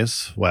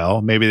VMAs,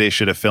 well, maybe they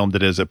should have filmed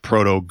it as a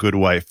proto-Good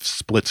Wife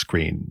split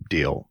screen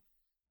deal.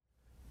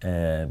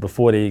 And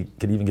before they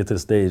could even get to the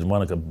stage,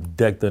 Monica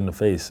decked her in the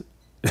face,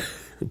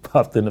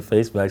 popped in the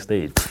face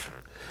backstage.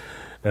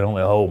 And I'm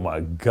like, oh my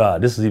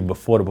God, this is even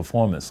before the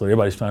performance. So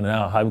everybody's trying to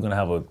know how we're going to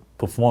have a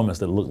performance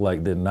that looked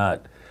like they're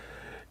not,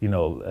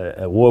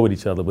 at war with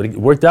each other. But it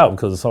worked out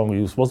because the song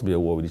was supposed to be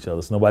at war with each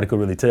other. So nobody could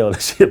really tell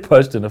that she had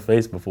punched in the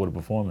face before the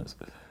performance.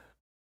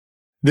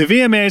 The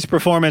VMA's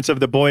performance of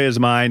The Boy Is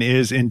Mine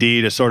is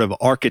indeed a sort of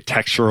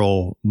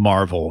architectural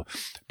marvel.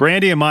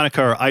 Brandy and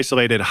Monica are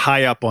isolated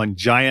high up on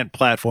giant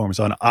platforms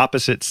on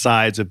opposite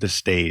sides of the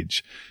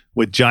stage,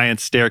 with giant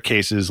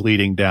staircases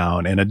leading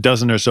down and a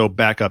dozen or so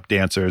backup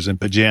dancers in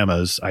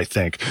pajamas, I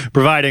think,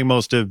 providing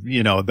most of,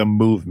 the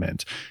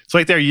movement. It's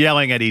like they're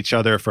yelling at each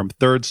other from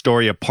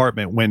third-story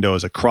apartment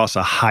windows across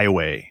a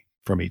highway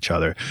from each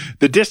other.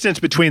 The distance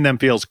between them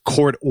feels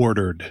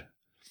court-ordered.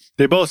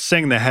 They both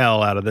sing the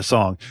hell out of the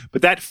song,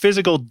 but that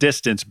physical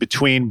distance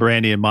between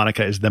Brandy and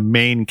Monica is the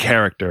main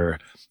character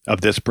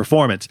of this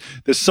performance.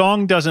 The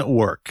song doesn't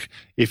work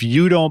if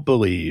you don't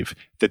believe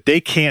that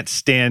they can't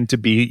stand to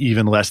be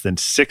even less than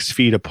 6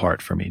 feet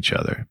apart from each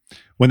other.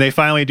 When they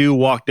finally do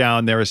walk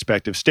down their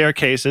respective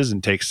staircases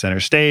and take center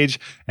stage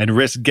and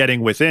risk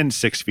getting within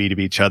 6 feet of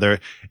each other,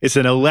 it's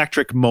an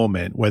electric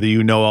moment, whether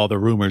you know all the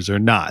rumors or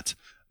not.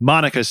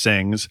 Monica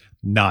sings,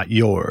 "Not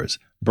yours."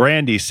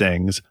 Brandy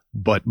sings,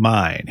 "But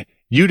mine."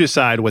 You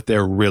decide what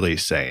they're really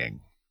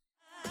saying.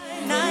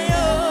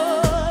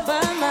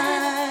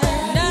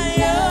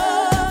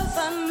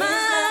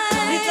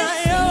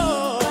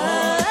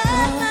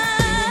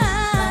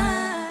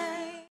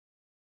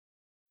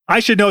 I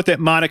should note that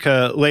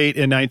Monica, late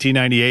in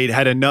 1998,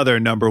 had another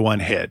 #1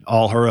 hit,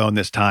 all her own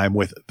this time,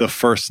 with The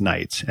First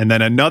Night, and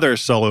then another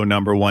solo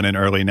 #1 in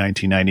early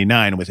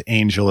 1999 with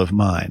Angel of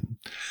Mine.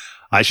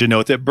 I should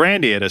note that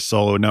Brandy had a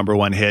solo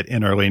 #1 hit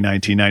in early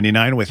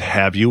 1999 with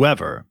Have You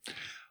Ever.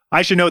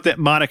 I should note that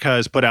Monica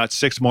has put out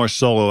 6 more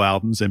solo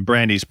albums and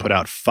Brandy's put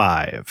out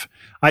 5.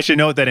 I should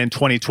note that in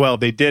 2012,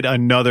 they did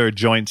another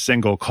joint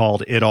single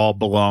called It All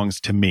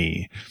Belongs to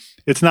Me.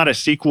 It's not a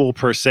sequel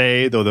per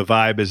se, though the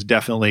vibe is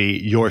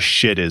definitely Your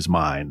Shit Is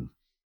Mine.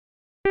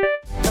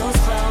 Those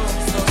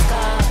clothes, those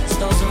cars,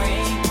 those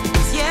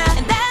rings, yeah,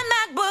 and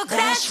that MacBook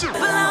that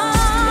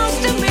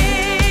belongs to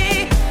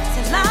me.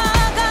 So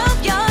log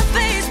off your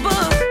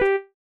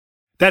Facebook.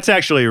 That's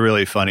actually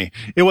really funny.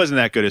 It wasn't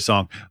that good a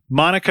song.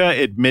 Monica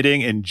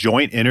admitting in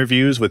joint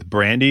interviews with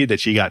Brandy that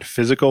she got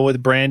physical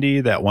with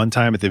Brandy that one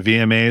time at the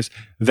VMAs,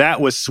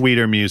 that was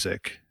sweeter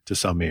music to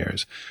some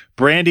ears.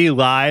 Brandy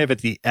live at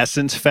the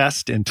Essence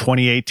Fest in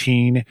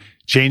 2018,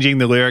 changing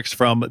the lyrics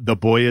from The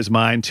Boy Is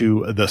Mine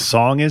to The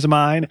Song Is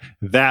Mine,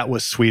 that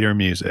was sweeter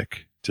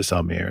music to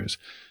some ears.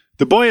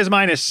 The Boy Is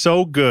Mine is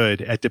so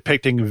good at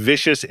depicting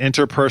vicious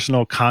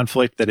interpersonal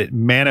conflict that it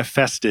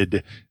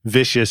manifested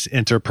vicious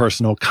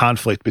interpersonal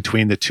conflict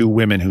between the two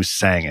women who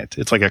sang it.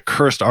 It's like a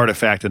cursed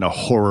artifact in a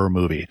horror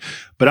movie.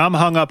 But I'm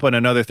hung up on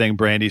another thing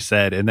Brandy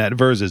said in that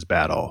Versus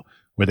battle,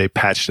 where they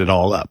patched it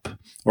all up,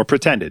 or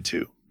pretended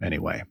to,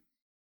 anyway.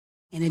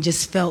 And it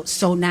just felt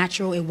so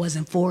natural. It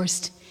wasn't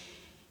forced.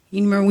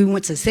 You remember we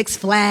went to Six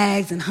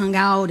Flags and hung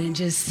out and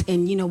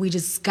we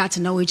just got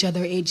to know each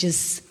other.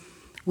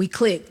 We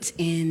clicked.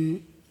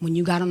 And when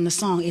you got on the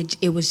song,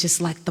 it was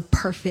just like the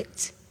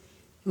perfect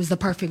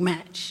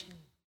match.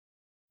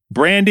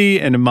 Brandy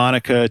and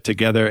Monica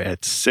together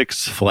at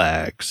Six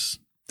Flags.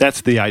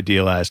 That's the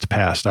idealized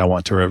past I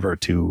want to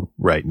revert to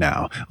right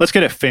now. Let's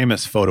get a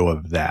famous photo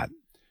of that.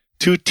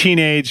 2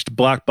 teenaged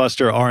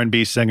blockbuster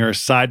R&B singers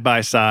side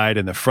by side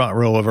in the front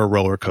row of a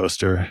roller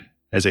coaster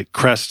as it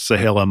crests a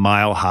hill a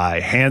mile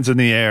high, hands in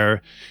the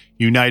air,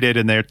 united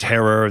in their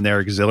terror and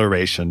their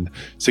exhilaration,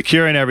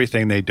 secure in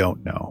everything they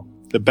don't know,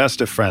 the best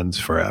of friends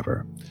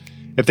forever.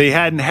 If they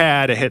hadn't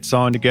had a hit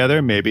song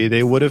together, maybe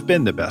they would have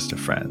been the best of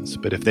friends.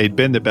 But if they'd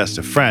been the best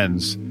of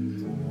friends,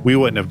 we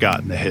wouldn't have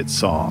gotten the hit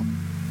song.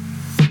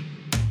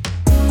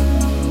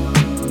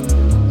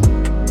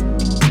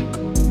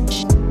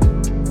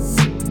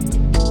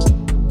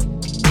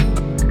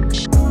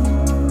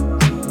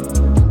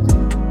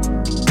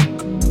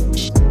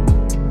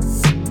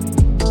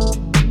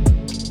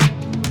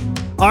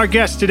 Our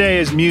guest today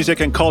is music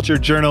and culture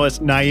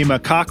journalist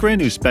Naima Cochran,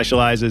 who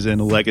specializes in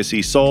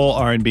legacy soul,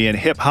 R&B, and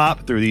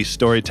hip-hop through the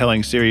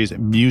storytelling series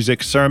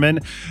Music Sermon.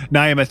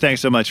 Naima, thanks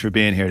so much for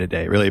being here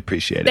today. Really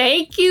appreciate it.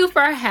 Thank you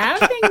for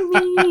having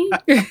me.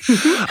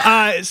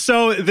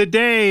 So the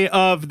day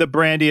of the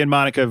Brandy and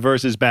Monica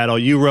versus battle,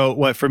 you wrote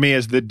what for me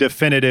is the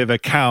definitive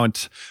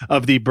account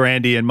of the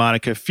Brandy and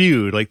Monica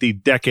feud, like the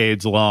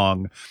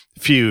decades-long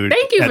feud.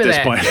 Thank you at for this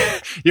that.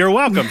 point. You're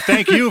welcome.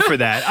 Thank you for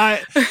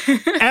that.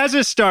 As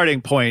a starting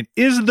point,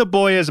 is The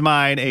Boy Is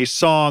Mine a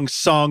song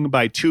sung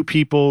by two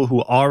people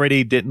who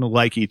already didn't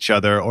like each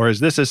other, or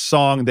is this a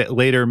song that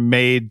later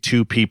made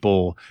two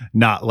people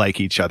not like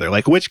each other?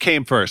 Like, which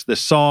came first, the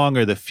song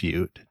or the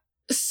feud?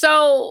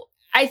 So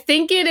I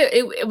think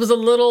it was a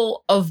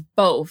little of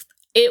both.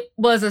 It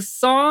was a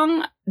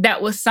song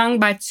that was sung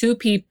by two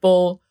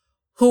people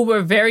who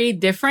were very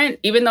different,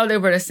 even though they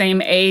were the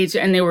same age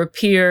and they were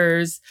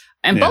peers.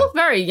 And both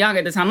very young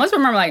at the time. Let's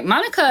remember, like,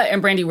 Monica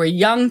and Brandy were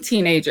young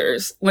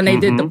teenagers when they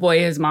did The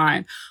Boy Is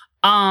Mine.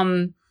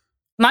 Monica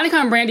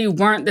and Brandy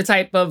weren't the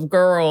type of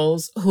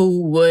girls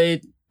who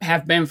would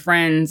have been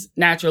friends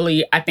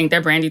naturally. I think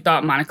that Brandy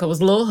thought Monica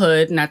was a little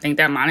hood, and I think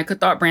that Monica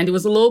thought Brandy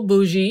was a little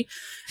bougie.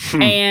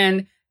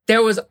 And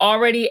there was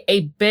already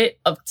a bit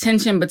of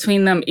tension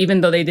between them,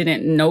 even though they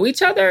didn't know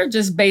each other,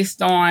 just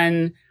based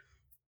on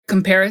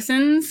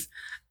comparisons.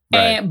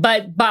 Right.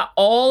 But by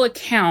all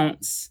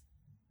accounts,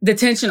 the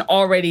tension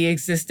already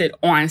existed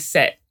on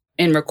set,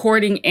 in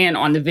recording and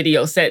on the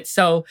video set.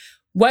 So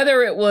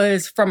whether it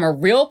was from a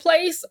real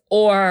place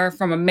or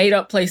from a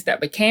made-up place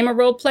that became a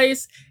real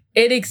place,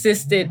 it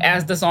existed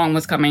as the song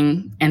was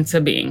coming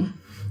into being.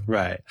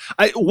 Right.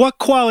 What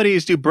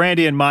qualities do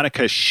Brandy and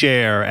Monica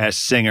share as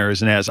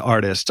singers and as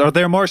artists? Are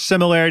there more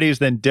similarities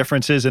than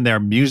differences in their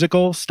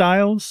musical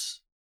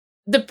styles?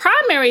 The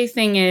primary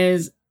thing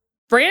is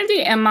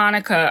Brandy and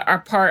Monica are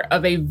part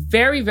of a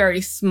very, very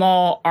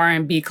small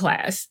R&B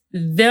class.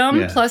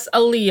 Them plus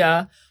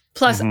Aaliyah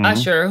plus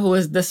Usher, who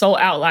is the sole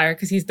outlier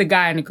because he's the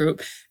guy in the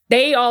group.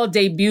 They all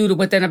debuted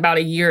within about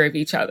a year of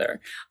each other.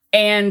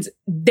 And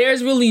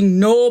there's really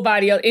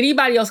nobody else.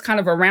 Anybody else kind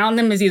of around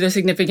them is either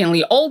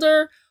significantly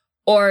older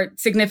or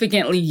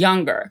significantly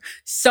younger.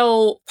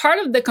 So part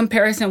of the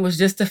comparison was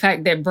just the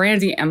fact that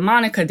Brandy and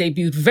Monica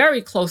debuted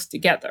very close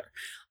together.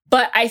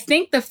 But I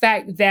think the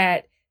fact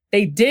that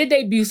they did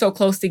debut so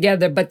close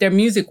together, but their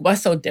music was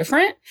so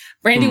different.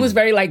 Brandy was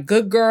very like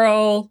good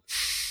girl,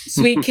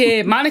 sweet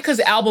kid.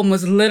 Monica's album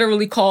was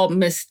literally called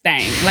Miss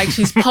Thing. Like,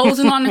 she's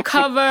posing on the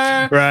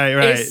cover. Right.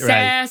 It's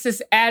sass,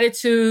 it's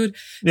attitude.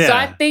 Yeah. So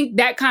I think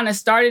that kind of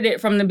started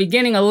it from the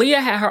beginning.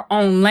 Aaliyah had her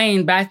own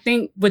lane, but I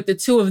think with the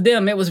two of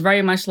them, it was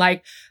very much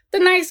like the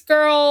nice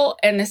girl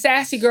and the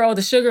sassy girl,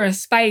 the sugar and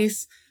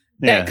spice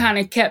that kind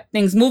of kept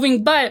things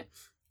moving. But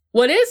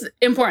what is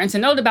important to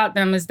note about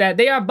them is that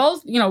they are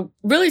both,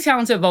 really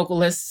talented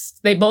vocalists.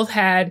 They both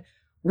had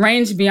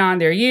range beyond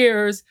their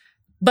years,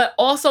 but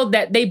also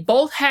that they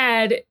both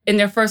had, in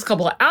their first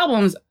couple of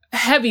albums,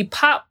 heavy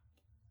pop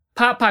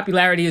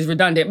popularity is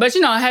redundant, but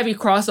heavy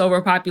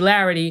crossover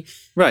popularity.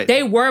 Right.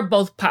 They were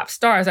both pop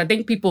stars. I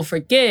think people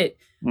forget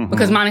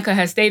because Monica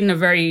has stayed in a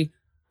very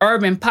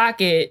urban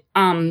pocket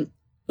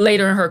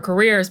later in her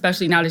career,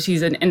 especially now that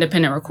she's an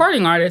independent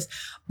recording artist.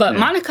 But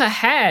Monica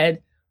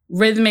had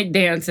rhythmic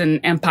dance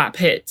and pop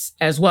hits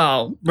as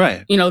well.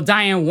 Right.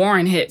 Diane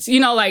Warren hits,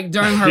 like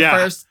during her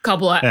first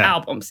couple of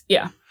albums.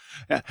 Yeah.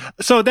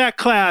 So that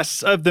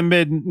class of the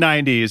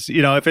mid-90s,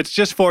 if it's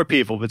just four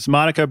people, if it's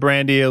Monica,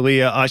 Brandy,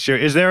 Aaliyah,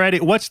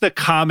 Usher, what's the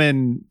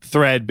common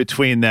thread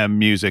between them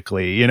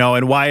musically,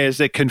 and why is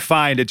it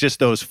confined to just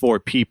those four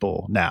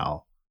people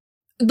now?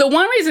 The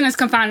one reason it's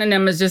confined to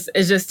them is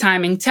just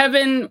timing.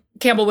 Tevin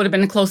Campbell would have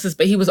been the closest,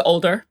 but he was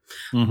older.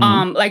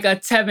 Like a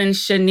Tevin,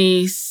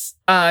 Shanice,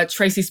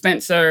 Tracy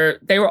Spencer,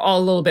 they were all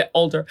a little bit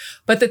older.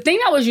 But the thing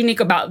that was unique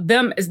about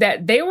them is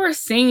that they were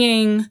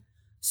singing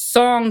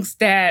songs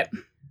that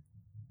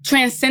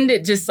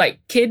transcended just like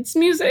kids'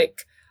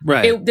 music.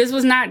 Right. This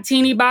was not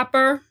teeny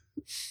bopper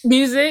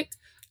music.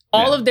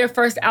 All of their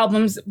first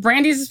albums,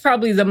 Brandy's is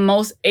probably the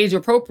most age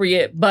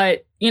appropriate,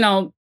 but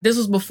this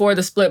was before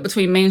the split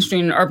between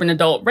mainstream and urban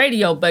adult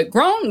radio, but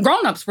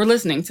grown-ups were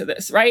listening to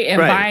this, right? And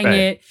buying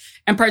it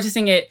and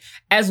purchasing it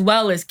as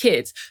well as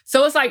kids.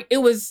 So it's like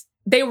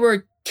they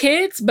were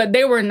kids, but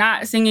they were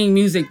not singing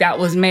music that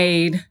was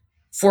made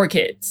for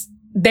kids.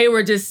 They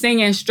were just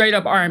singing straight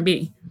up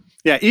R&B.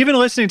 Yeah, even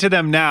listening to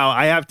them now,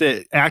 I have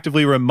to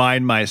actively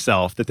remind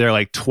myself that they're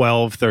like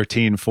 12,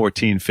 13,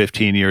 14,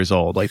 15 years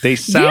old. Like they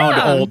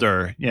sound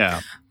older. Yeah.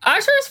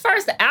 Usher's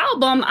first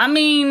album, I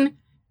mean,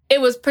 it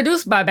was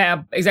produced by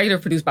Bab,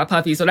 executive produced by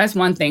Puffy, so that's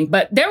one thing.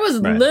 But there was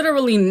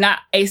literally not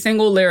a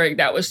single lyric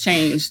that was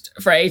changed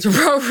for age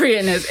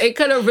appropriateness. It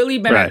could have really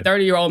been a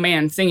 30-year-old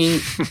man singing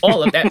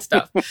all of that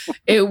stuff.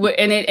 It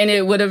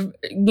would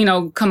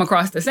have, come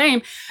across the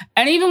same.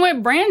 And even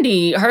with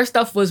Brandy, her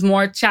stuff was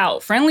more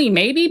child friendly,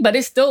 maybe, but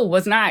it still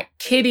was not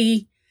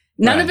kiddie.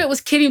 None of it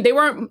was kiddie. They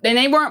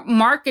weren't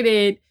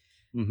marketed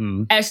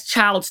as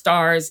child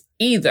stars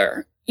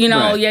either.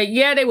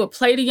 They would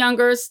play the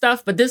younger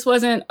stuff, but this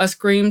wasn't a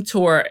Scream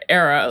tour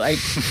era. Like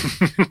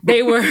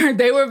they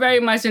were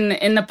very much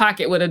in the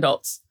pocket with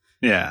adults.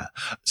 Yeah.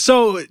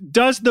 So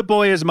does The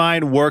Boy Is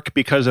Mine work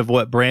because of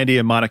what Brandy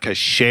and Monica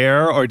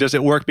share, or does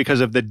it work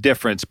because of the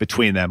difference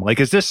between them? Like,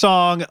 is this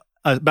song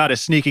about a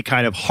sneaky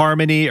kind of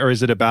harmony, or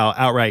is it about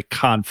outright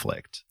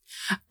conflict?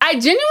 I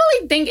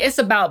genuinely think it's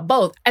about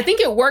both. I think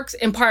it works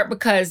in part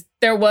because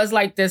there was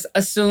like this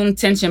assumed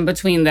tension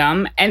between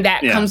them, and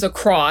that comes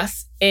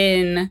across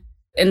in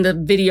the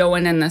video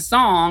and in the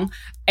song.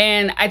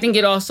 And I think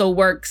it also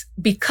works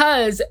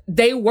because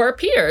they were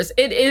peers.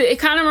 It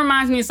kind of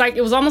reminds me,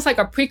 it was almost like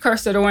a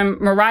precursor to when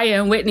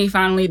Mariah and Whitney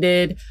finally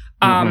did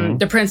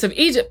the Prince of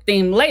Egypt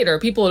theme later.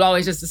 People would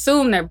always just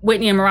assume that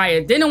Whitney and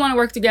Mariah didn't want to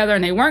work together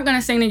and they weren't going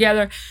to sing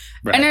together.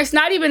 Right. And it's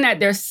not even that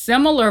they're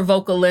similar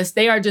vocalists.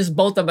 They are just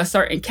both of a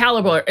certain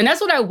caliber. And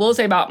that's what I will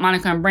say about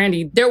Monica and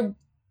Brandy. They're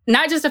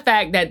not just the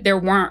fact that there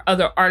weren't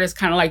other artists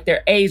kind of like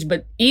their age,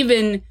 but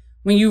even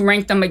when you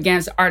rank them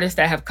against artists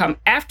that have come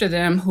after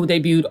them, who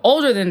debuted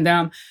older than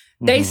them,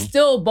 they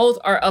still both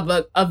are of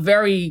a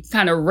very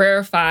kind of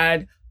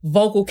rarefied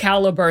vocal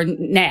caliber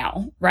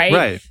now,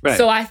 right? Right.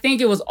 So I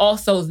think it was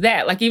also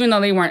that, like, even though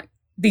they weren't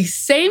the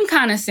same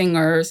kind of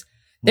singers,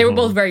 they were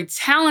both very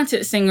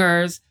talented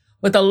singers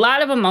with a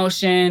lot of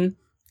emotion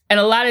and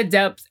a lot of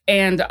depth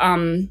and,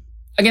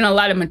 again, a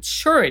lot of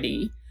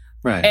maturity.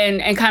 Right.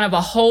 And kind of a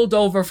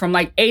holdover from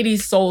like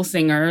 80s soul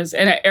singers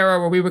in an era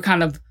where we were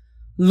kind of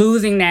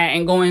losing that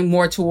and going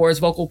more towards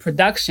vocal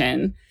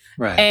production.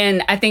 Right.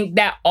 And I think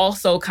that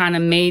also kind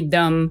of made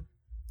them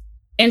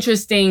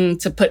interesting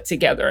to put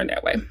together in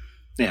that way.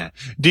 Yeah.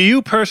 Do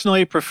you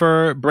personally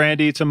prefer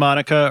Brandy to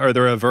Monica, or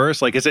the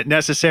reverse? Like, is it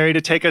necessary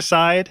to take a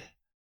side?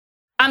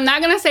 I'm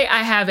not going to say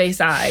I have a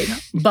side,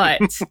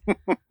 but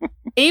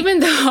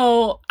even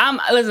though I'm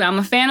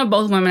a fan of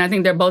both women, I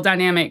think they're both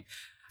dynamic.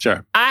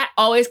 Sure. I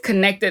always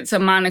connected to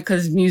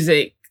Monica's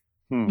music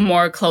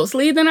more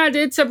closely than I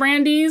did to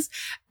Brandy's.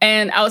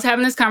 And I was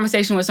having this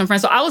conversation with some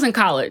friends. So I was in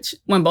college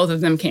when both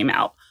of them came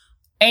out.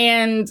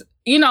 And,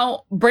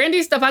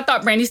 Brandy's stuff, I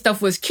thought Brandy's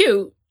stuff was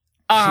cute.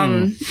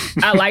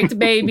 I liked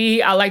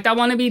Baby. I liked I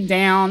Want to Be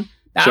Down.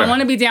 The I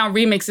Want to Be Down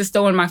remix is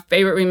still one of my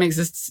favorite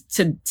remixes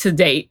to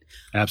date.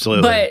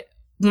 Absolutely. But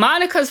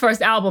Monica's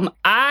first album,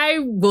 I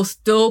will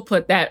still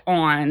put that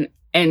on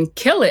and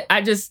kill it.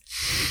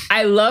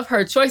 I love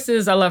her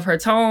choices. I love her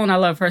tone. I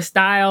love her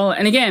style.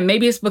 And again,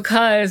 maybe it's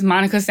because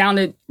Monica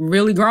sounded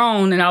really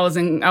grown and I was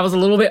a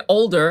little bit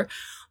older.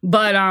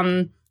 But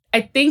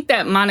I think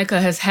that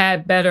Monica has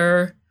had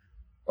better,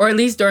 or at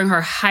least during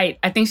her height,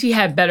 I think she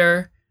had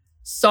better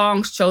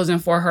songs chosen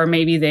for her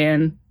maybe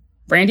than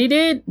Brandy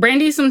did.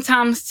 Brandy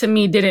sometimes to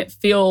me didn't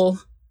feel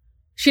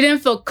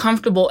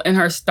comfortable in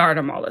her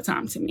stardom all the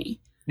time to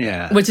me.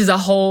 Yeah. Which is a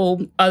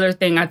whole other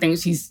thing I think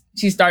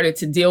she started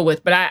to deal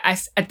with. But I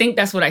think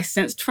that's what I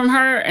sensed from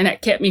her, and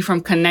that kept me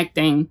from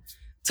connecting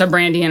to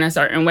Brandy in a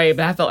certain way.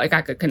 But I felt like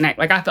I could connect.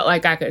 Like I felt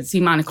like I could see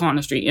Monica on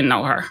the street and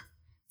know her.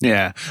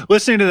 Yeah.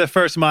 Listening to the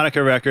first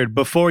Monica record,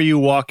 Before You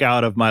Walk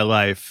Out of My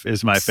Life,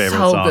 is my favorite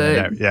song.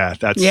 Good. Yeah,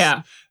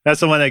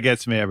 that's the one that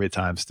gets me every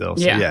time still.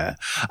 So, yeah.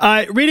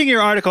 Reading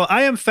your article,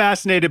 I am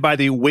fascinated by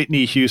the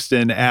Whitney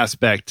Houston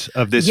aspect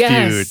of this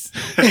feud.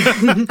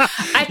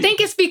 I think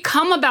it's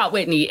become about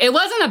Whitney. It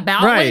wasn't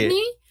about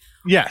Whitney.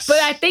 Yes. But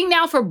I think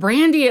now for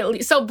Brandy, at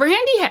least. So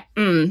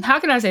Brandy, how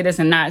can I say this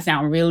and not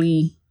sound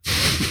really...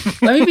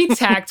 Let me be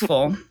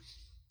tactful.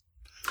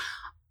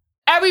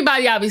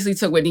 Everybody obviously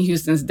took Whitney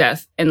Houston's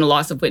death and the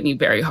loss of Whitney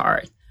very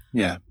hard.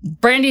 Yeah.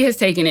 Brandy has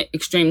taken it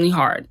extremely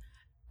hard.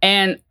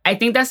 And I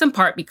think that's in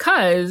part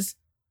because,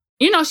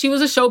 she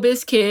was a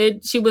showbiz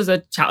kid. She was a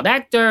child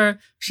actor.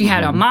 She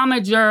had a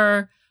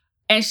momager.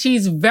 And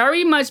she's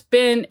very much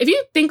been, if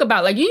you think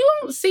about, like, you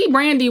don't see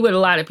Brandy with a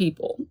lot of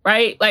people,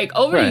 right? Like,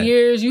 over the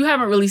years, you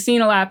haven't really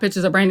seen a lot of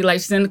pictures of Brandy,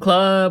 like, she's in the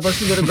club, or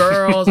she's with the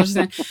girls, or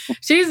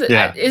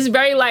it's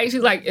very like,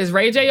 she's like, it's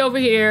Ray J over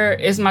here,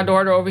 it's my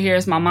daughter over here,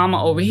 it's my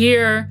mama over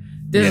here,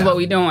 this is what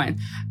we doing.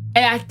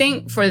 And I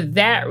think for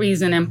that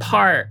reason, in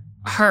part,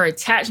 her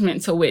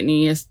attachment to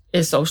Whitney is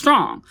so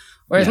strong.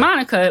 Whereas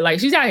Monica, like,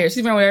 she's out here.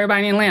 She's been with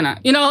everybody in Atlanta.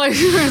 Like,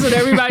 she's been with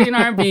everybody in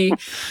R&B.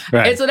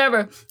 It's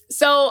whatever.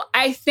 So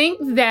I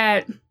think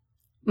that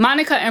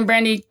Monica and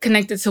Brandy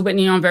connected to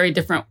Whitney on very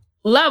different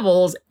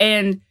levels.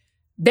 And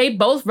they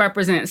both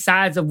represent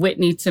sides of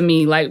Whitney to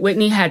me. Like,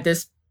 Whitney had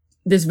this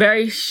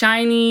very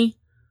shiny,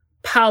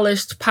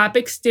 polished pop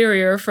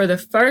exterior for the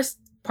first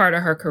part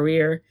of her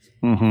career,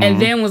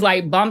 and then was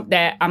like, bump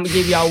that, I'm gonna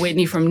give y'all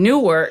Whitney from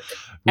Newark.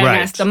 And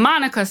that's the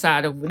Monica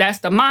side of, that's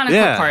the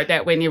Monica part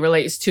that Whitney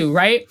relates to,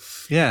 right?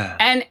 Yeah.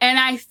 And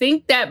I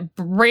think that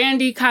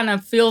Brandy kind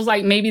of feels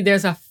like maybe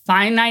there's a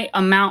finite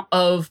amount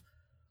of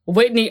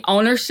Whitney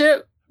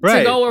ownership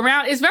to go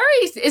around. It's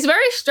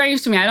very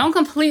strange to me. I don't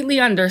completely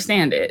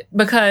understand it,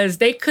 because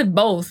they could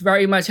both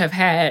very much have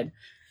had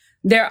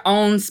their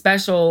own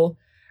special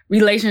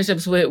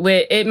relationships with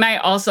it. Might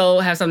also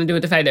have something to do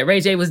with the fact that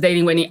Ray J was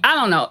dating Whitney. I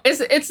don't know. It's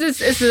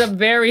a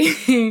very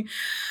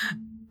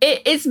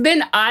it's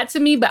been odd to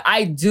me, but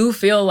I do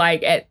feel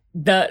like at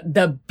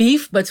the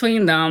beef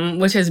between them,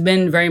 which has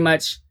been very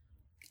much,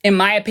 in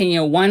my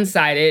opinion,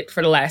 one-sided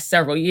for the last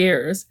several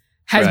years,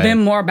 has been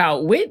more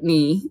about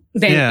Whitney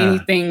than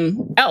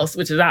anything else,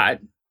 which is odd.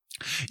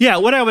 Yeah,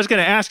 what I was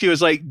going to ask you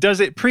is, like,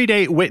 does it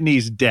predate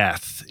Whitney's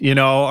death, you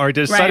know, or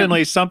does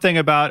suddenly something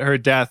about her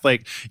death,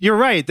 like, you're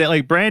right that,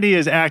 like, Brandy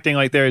is acting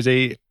like there is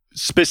a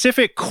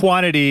specific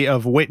quantity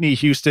of Whitney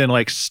Houston,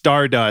 like,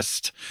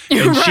 stardust,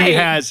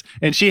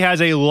 and she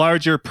has a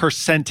larger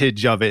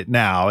percentage of it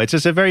now. It's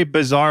just a very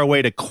bizarre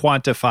way to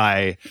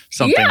quantify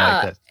something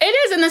like this. It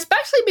is, and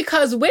especially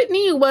because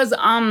Whitney was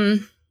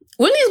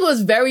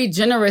very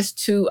generous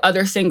to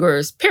other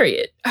singers,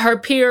 period. Her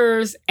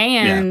peers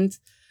and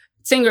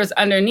singers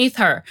underneath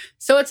her.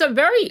 So it's a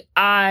very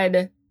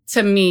odd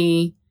to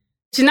me.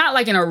 She's not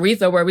like an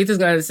Aretha, where Aretha's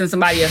going to send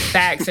somebody a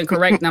fax and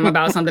correct them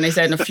about something they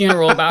said in a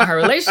funeral about her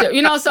relationship.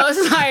 You know, so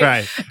it's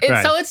like,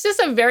 so it's just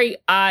a very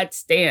odd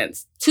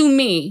stance to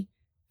me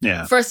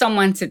for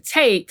someone to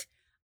take.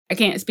 I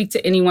can't speak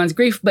to anyone's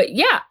grief, but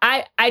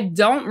I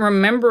don't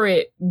remember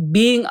it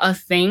being a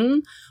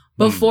thing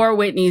before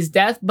Whitney's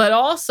death, but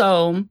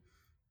also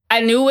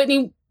I knew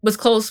Whitney was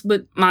close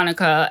with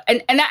Monica.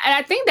 And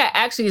I think that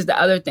actually is the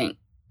other thing.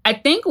 I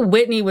think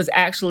Whitney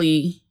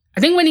actually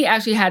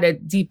had a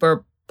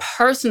deeper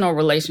personal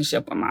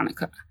relationship with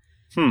Monica.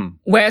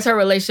 Whereas her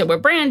relationship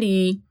with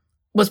Brandy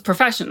was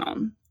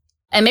professional.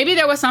 And maybe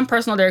there was some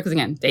personal there, because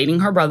again,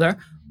 dating her brother,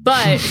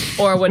 but,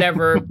 or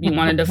whatever you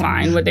want to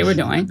define what they were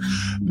doing.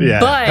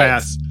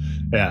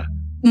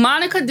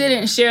 Monica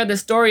didn't share the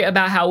story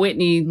about how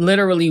Whitney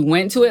literally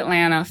went to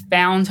Atlanta,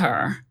 found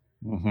her,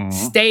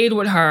 stayed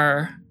with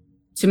her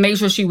to make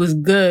sure she was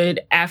good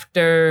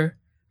after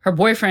her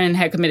boyfriend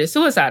had committed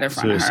suicide in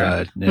front of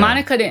her. Yeah.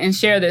 Monica didn't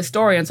share this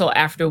story until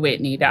after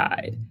Whitney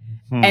died.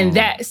 And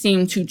that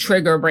seemed to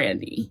trigger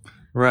Brandy.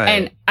 Right.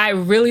 And I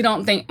really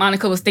don't think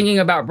Monica was thinking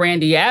about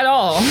Brandy at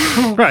all.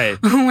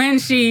 when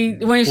she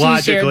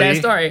shared that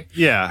story.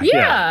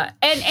 Yeah.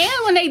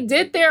 And when they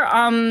did their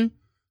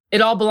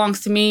It All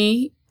Belongs to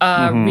Me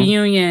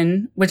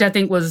reunion, which I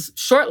think was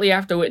shortly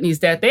after Whitney's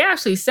death, they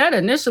actually said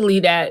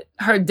initially that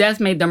her death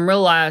made them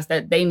realize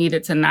that they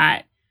needed to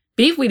not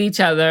beef with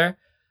each other.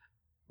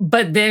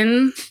 But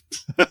then,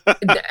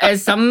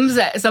 as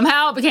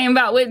somehow it became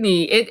about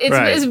Whitney.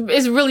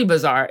 It's really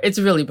bizarre. It's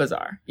really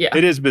bizarre. Yeah,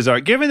 it is bizarre.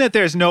 Given that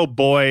there's no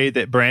boy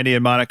that Brandy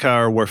and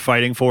Monica were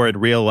fighting for in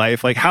real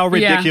life, like, how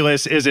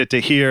ridiculous is it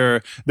to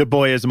hear "The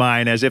Boy Is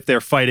Mine" as if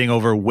they're fighting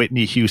over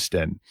Whitney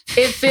Houston?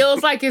 It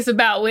feels like it's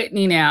about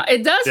Whitney now.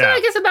 It does feel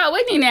like it's about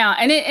Whitney now,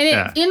 and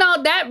it you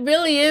know, that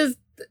really is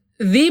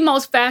the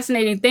most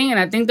fascinating thing. And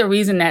I think the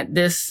reason that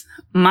this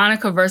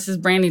Monica versus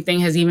Brandy thing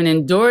has even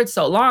endured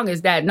so long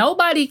is that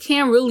nobody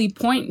can really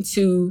point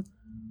to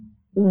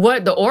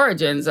what the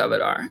origins of it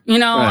are, you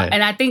know?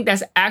 And I think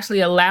that's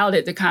actually allowed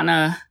it to kind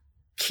of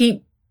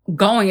keep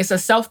going. It's a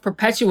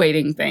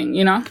self-perpetuating thing,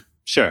 you know?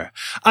 Sure.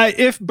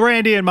 If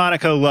Brandy and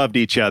Monica loved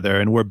each other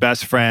and were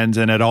best friends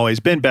and had always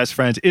been best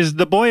friends, is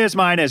 "The Boy Is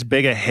Mine" as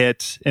big a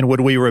hit, and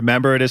would we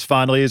remember it as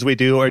fondly as we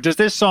do? Or does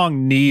this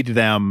song need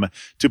them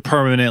to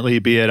permanently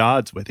be at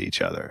odds with each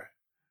other?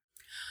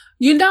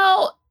 You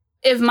know,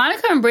 if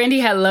Monica and Brandy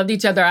had loved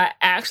each other, I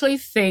actually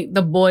think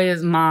 "The Boy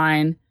Is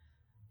Mine,"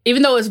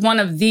 even though it's one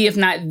of the, if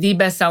not the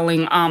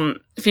best-selling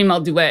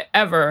female duet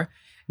ever,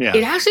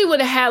 it actually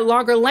would have had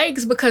longer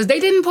legs because they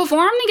didn't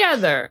perform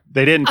together.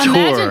 They didn't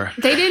tour.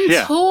 They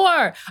didn't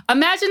tour.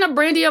 Imagine a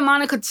Brandy and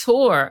Monica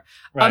tour.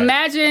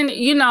 Imagine,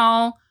 you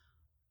know,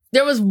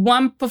 there was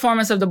one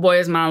performance of "The Boy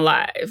Is Mine"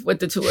 live with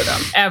the two of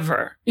them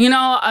ever. You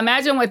know,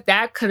 imagine what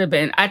that could have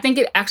been. I think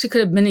it actually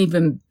could have been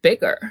even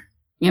bigger.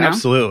 You know?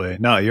 Absolutely.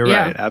 No, you're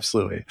right.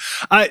 Absolutely.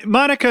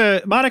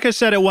 Monica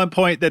said at one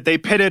point that they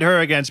pitted her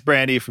against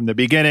Brandy from the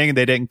beginning.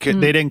 They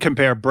didn't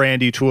compare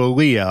Brandy to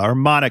Aaliyah or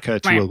Monica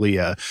to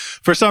Aaliyah.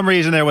 For some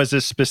reason, there was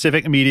this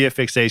specific media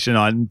fixation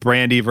on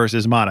Brandy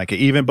versus Monica,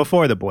 even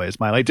before "The Boy Is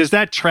Mine." Like, does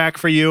that track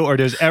for you, or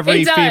does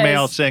every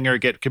female singer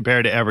get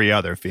compared to every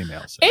other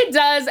female singer? It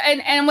does.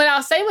 And what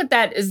I'll say with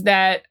that is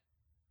that,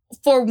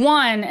 for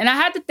one, and I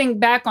had to think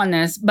back on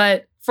this,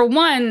 but for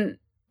one,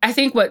 I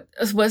think what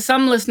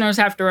some listeners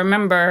have to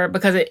remember,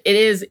 because it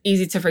is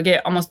easy to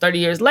forget almost 30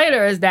 years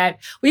later, is that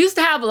we used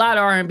to have a lot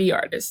of R&B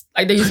artists.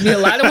 Like, there used to be a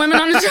lot of women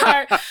on the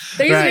chart.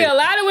 There used to be a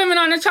lot of women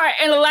on the chart,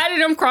 and a lot of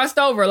them crossed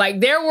over.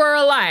 Like, there were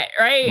a lot,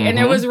 right? And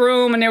there was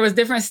room, and there was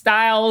different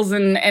styles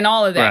and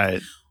all of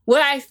that.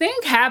 What I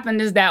think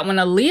happened is that when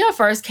Aaliyah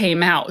first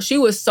came out, she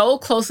was so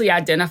closely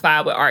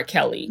identified with R.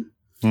 Kelly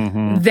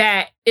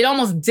that it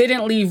almost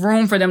didn't leave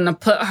room for them to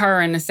put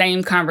her in the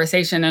same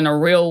conversation in a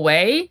real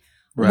way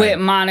with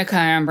Monica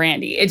and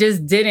Brandy. It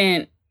just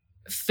didn't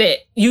fit.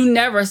 You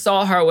never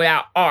saw her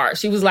without R.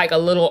 She was like a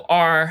little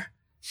R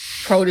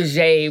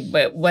protege,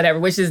 but whatever,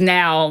 which is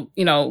now,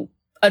 you know,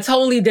 a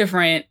totally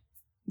different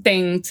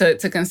thing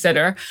to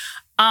consider.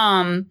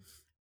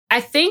 I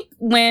think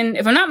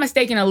if I'm not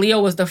mistaken,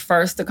 Aaliyah was the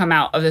first to come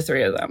out of the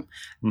three of them.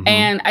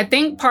 And I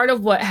think part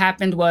of what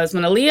happened was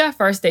when Aaliyah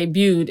first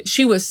debuted,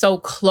 she was so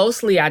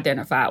closely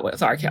identified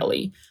with R.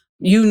 Kelly.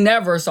 You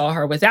never saw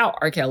her without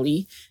R.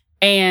 Kelly.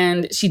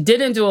 And she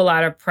didn't do a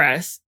lot of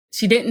press.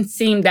 She didn't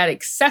seem that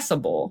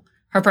accessible,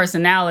 her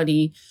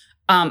personality,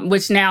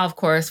 which now, of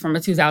course, from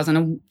a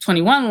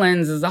 2021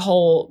 lens is a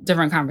whole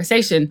different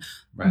conversation.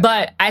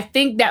 But I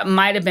think that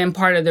might have been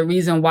part of the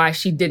reason why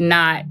she did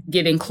not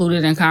get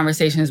included in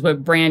conversations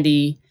with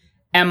Brandy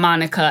and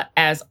Monica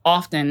as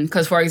often.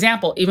 Because, for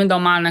example, even though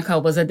Monica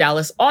was a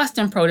Dallas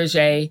Austin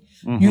protege,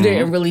 you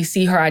didn't really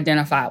see her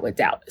identify with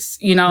Dallas.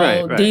 You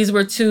know, these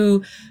were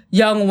two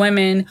young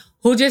women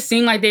who just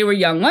seemed like they were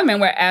young women,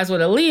 whereas with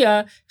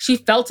Aaliyah, she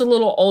felt a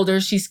little older,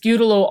 she skewed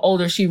a little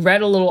older, she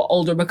read a little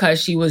older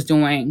because she was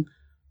doing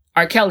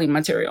R. Kelly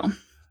material.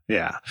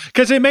 Yeah,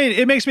 because it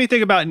makes me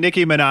think about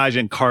Nicki Minaj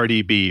and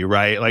Cardi B,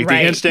 right? Like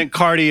the instant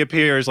Cardi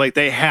appears, like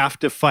they have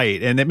to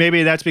fight, and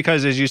maybe that's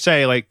because, as you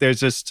say, like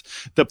there's this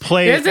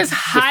there's this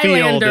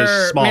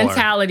Highlander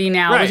mentality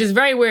now, which is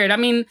very weird. I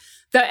mean,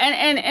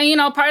 and you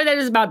know, part of that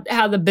is about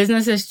how the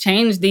business has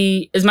changed.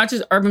 As much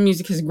as urban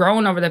music has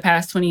grown over the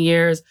past 20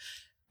 years,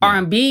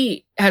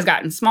 R&B has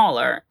gotten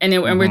smaller, and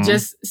we're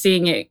just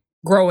seeing it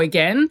grow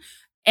again.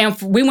 And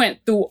we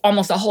went through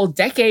almost a whole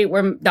decade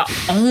where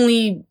the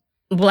only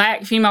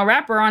Black female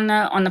rapper on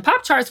the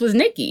pop charts was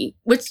Nicki,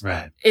 which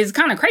is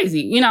kind of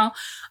crazy, you know?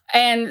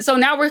 And so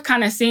now we're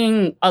kind of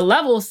seeing a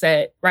level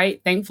set,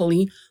 right?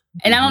 Thankfully.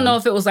 And I don't know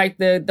if it was like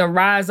the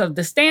rise of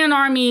the stan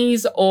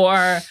armies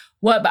or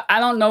what, but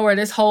I don't know where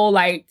this whole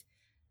like,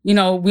 you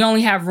know, we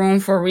only have room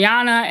for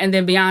Rihanna and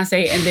then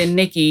Beyonce and then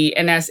Nicki,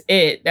 and that's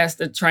it. That's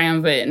the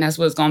triumvirate, and that's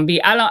what it's going to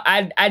be.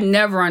 I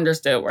never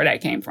understood where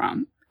that came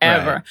from,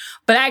 ever.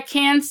 But I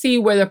can see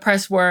where the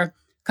press were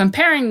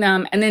comparing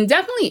them. And then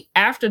definitely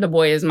after The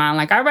Boy Is Mine,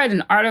 like I read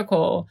an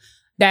article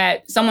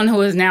that someone who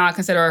is now I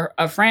consider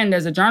a friend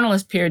as a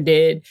journalist peer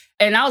did.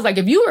 And I was like,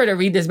 if you were to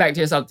read this back to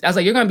yourself, I was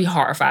like, you're going to be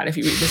horrified if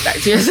you read this back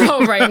to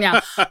yourself right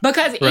now.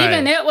 Because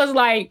even it was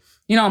like,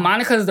 you know,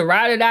 Monica's the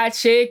ride or die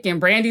chick and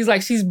Brandy's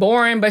like, she's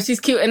boring, but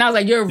she's cute. And I was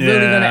like, you're really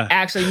going to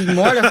actually be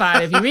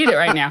mortified if you read it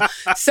right now.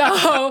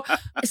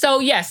 So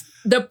yes,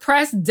 the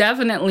press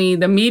definitely,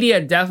 the media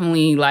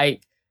definitely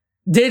like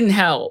didn't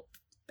help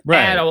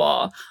at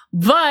all.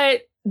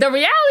 But the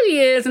reality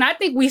is, and I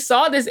think we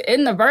saw this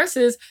in the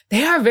verses,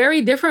 they are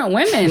very different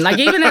women, like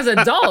even as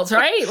adults,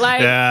 right?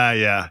 Like,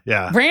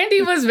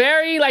 Brandy was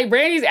very, like,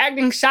 Brandy's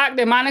acting shocked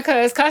that Monica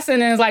is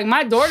cussing and is like,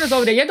 my daughter's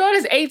over there. Your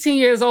daughter's 18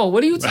 years old.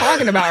 What are you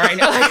talking about right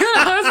now? Like,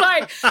 I was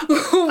like,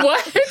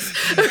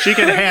 what? She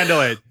can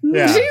handle it.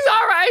 Yeah. She's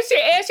all right.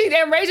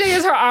 And Ray J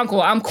is her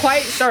uncle. I'm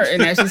quite certain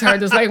that she's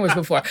heard this language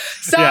before.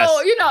 So,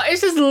 you know,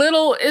 it's just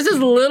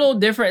little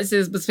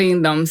differences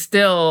between them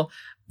still.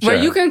 Where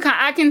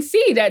I can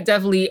see that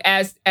definitely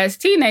as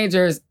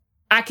teenagers,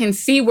 I can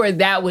see where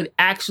that would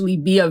actually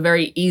be a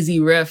very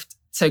easy rift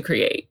to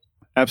create.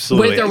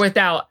 Absolutely. With or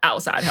without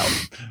outside help.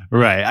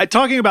 Right.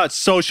 Talking about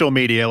social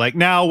media, like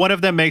now one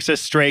of them makes a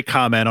stray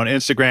comment on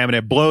Instagram and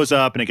it blows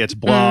up and it gets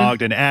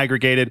blogged and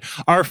aggregated.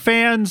 Are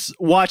fans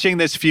watching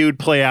this feud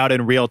play out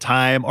in real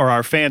time, or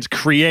are fans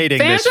creating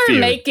this feud? Fans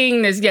are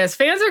making this, yes,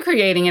 fans are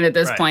creating it at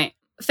this point.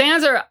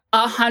 Fans are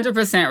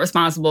 100%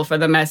 responsible for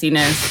the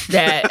messiness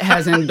that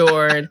has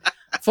endured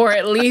for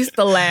at least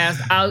the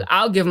last,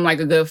 I'll give them like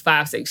a good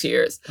 5-6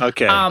 years.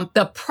 Okay.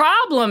 The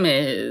problem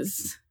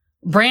is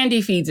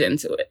Brandy feeds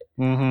into it.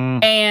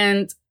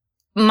 And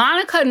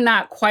Monica,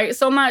 not quite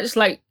so much.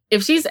 Like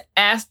if she's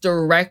asked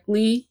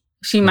directly,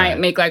 she might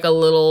make like a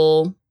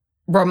little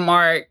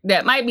remark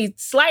that might be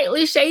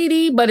slightly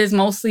shady, but is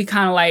mostly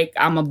kind of like,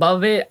 I'm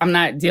above it. I'm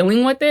not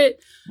dealing with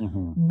it.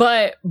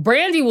 But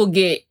Brandy will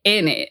get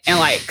in it and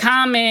like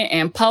comment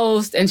and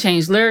post and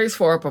change lyrics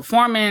for a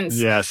performance.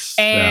 Yes.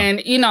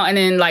 And, you know, and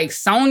then like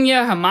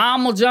Sonia, her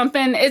mom will jump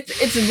in.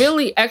 It's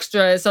really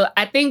extra. So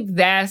I think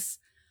that's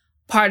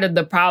part of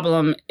the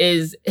problem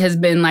has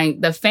been like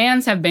the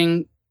fans have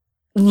been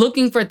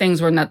looking for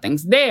things where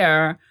nothing's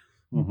there,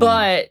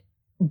 but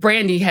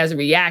Brandy has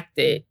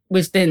reacted,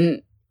 which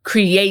then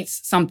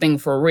creates something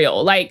for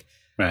real. Like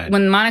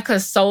when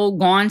Monica's So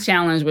Gone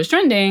challenge was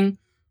trending,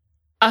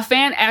 a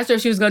fan asked her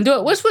if she was going to do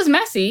it, which was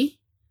messy.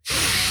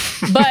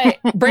 But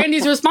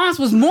Brandy's response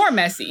was more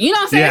messy. You know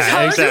what I'm saying? So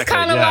it's just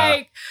kind of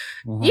like,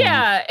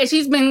 and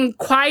she's been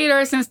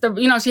quieter since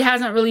she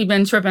hasn't really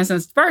been tripping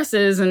since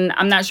Versus, and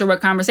I'm not sure what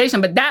conversation,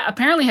 but that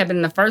apparently had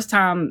been the first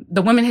time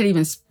the women had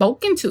even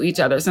spoken to each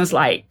other since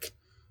like,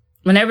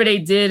 whenever they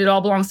did It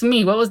All Belongs to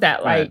Me. What was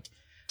that? Like,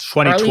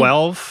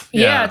 2012?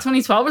 Yeah,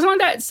 2012 or something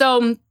like that.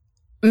 So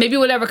maybe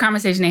whatever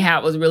conversation they had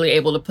was really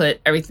able to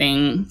put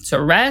everything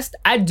to rest.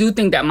 I do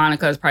think that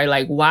Monica is probably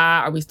like,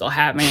 why are we still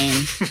having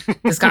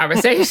this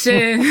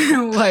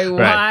conversation? Like,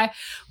 why?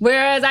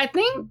 Whereas I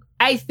think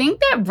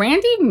that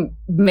Brandy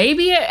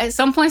maybe at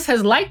some points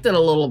has liked it a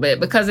little bit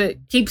because it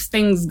keeps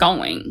things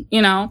going,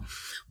 you know?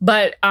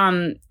 But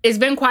it's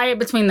been quiet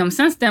between them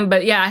since then.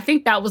 But yeah, I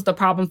think that was the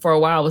problem for a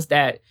while, was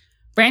that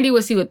Brandy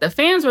would see what the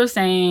fans were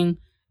saying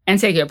and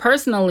take it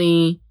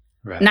personally,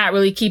 not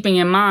really keeping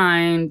in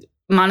mind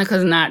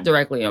Monica's not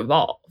directly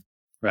involved.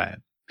 Right.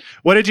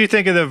 What did you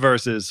think of the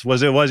verses?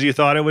 Was it you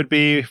thought it would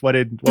be? What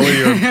were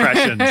your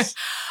impressions?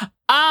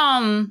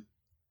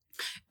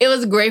 It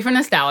was great for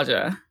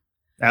nostalgia.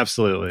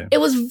 Absolutely. It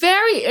was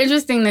very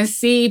interesting to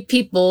see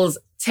people's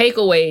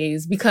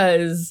takeaways,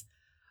 because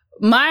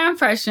my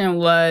impression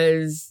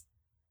was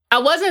I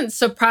wasn't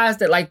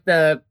surprised at like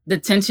the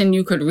tension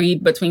you could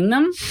read between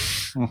them.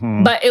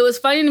 Mm-hmm. But it was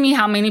funny to me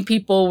how many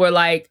people were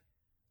like,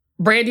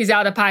 Brandy's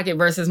out of pocket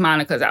versus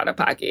Monica's out of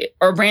pocket,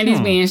 or Brandy's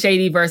being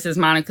shady versus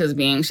Monica's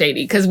being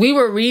shady. Because we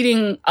were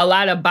reading a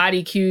lot of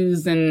body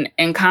cues and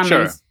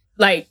comments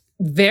like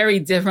very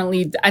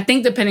differently, I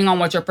think, depending on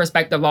what your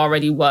perspective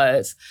already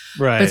was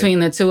between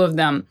the two of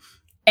them.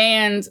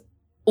 And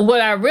what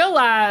I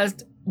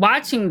realized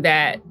watching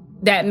that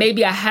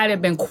maybe I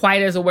hadn't been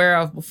quite as aware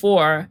of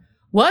before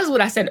was what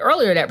I said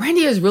earlier, that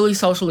Brandy is really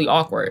socially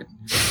awkward.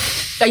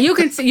 Like you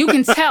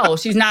can tell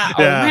she's not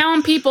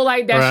around people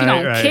like that. She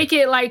don't kick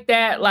it like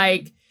that.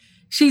 Like,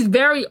 she's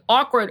very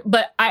awkward.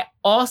 But I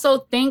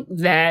also think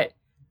that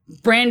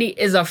Brandy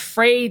is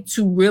afraid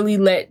to really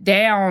let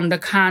down the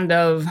kind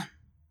of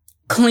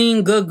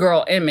clean, good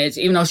girl image,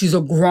 even though she's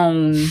a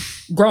grown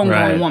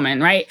woman,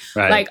 right?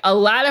 Like, a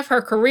lot of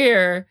her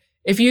career,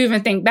 if you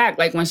even think back,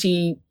 like when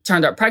she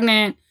turned up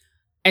pregnant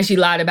and she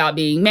lied about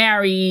being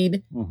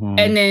married,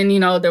 and then, you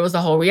know, there was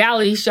the whole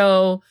reality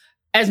show.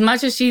 As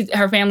much as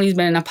her family's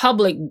been in the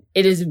public,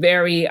 it is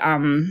very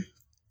kind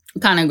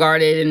of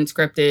guarded and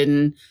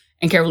scripted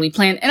and carefully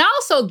planned. And I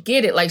also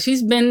get it. Like,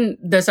 she's been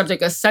the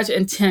subject of such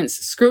intense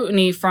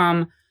scrutiny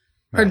from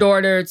her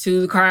daughter to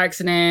the car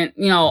accident,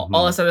 you know,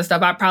 all this other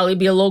stuff. I'd probably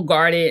be a little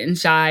guarded and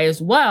shy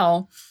as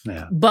well.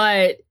 Yeah.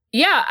 But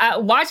yeah,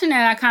 watching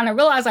that, I kind of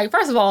realized, like,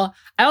 first of all,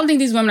 I don't think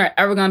these women are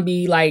ever going to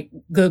be like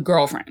good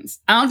girlfriends.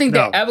 I don't think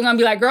they're ever going to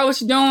be like, girl,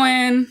 what you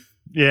doing?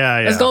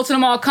 Yeah. Let's go to the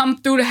mall, come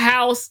through the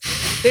house.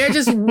 They're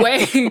just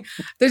way too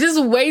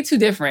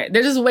different.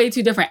 They're just way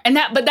too different.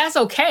 But that's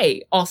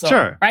okay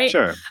also, right?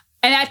 Sure.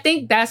 And I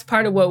think that's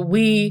part of what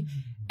we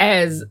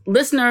as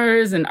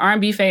listeners and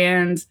R&B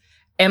fans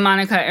and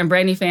Monica and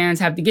Brandy fans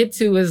have to get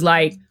to, is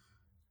like,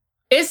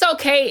 it's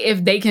okay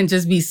if they can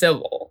just be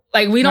civil.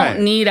 Like, we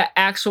don't need an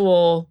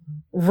actual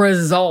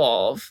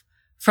resolve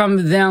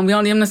from them. We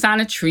don't need them to sign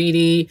a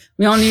treaty.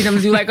 We don't need them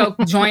to do like a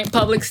joint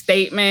public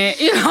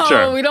statement. You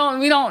know, we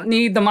don't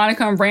need the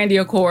Monica and Brandy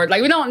Accord.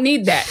 Like, we don't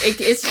need that.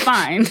 It's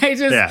fine. They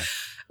just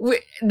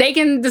they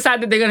can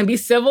decide that they're going to be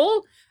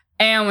civil,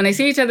 and when they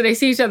see each other,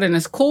 and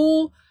it's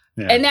cool,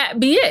 and that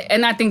be it.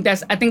 And I think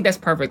that's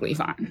perfectly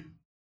fine.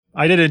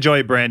 I did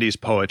enjoy Brandy's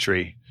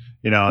poetry.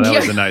 You know, that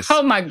was a nice.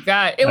 Oh my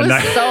God, it was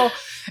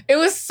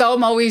so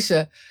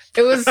Moesha.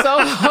 It was so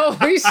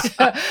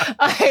Moesha.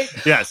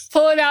 Like,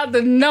 pulling out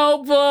the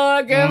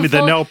notebook.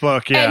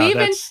 And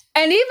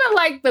even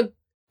like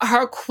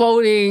her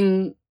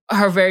quoting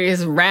her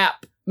various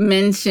rap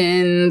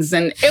mentions.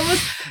 And it was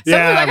something,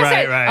 like I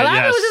said, a lot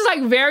of it was just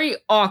like very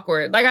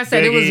awkward. Like I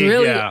said, Biggie, it was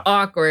really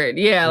awkward.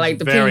 Yeah, like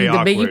the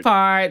Biggie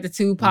part, the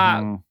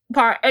Tupac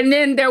part. And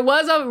then there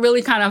was a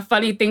really kind of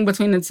funny thing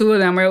between the two of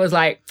them where it was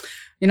like,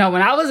 you know,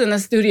 when I was in the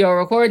studio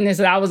recording this,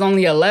 and I was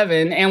only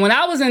 11, and when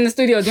I was in the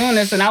studio doing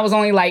this, and I was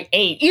only like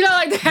 8, you know,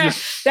 like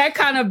that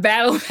kind of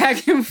battle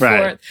back and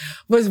forth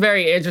was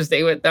very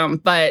interesting with them.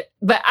 But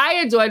I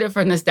enjoyed it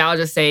for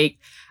nostalgia's sake.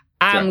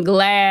 I'm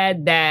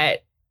glad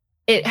that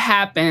it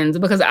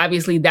happened, because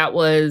obviously that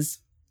was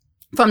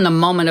from the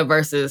moment of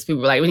verses.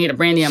 People were like, we need a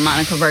Brandy and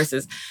Monica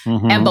verses,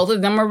 and both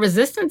of them were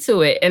resistant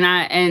to it.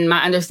 And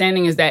my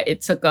understanding is that it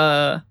took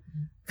a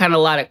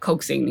lot of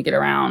coaxing to get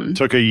around.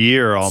 Took a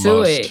year almost.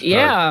 To it,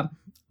 yeah.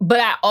 But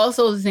I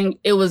also think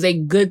it was a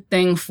good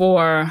thing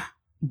for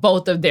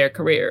both of their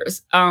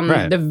careers.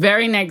 The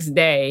very next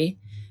day,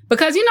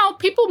 because, you know,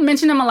 people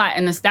mention them a lot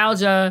in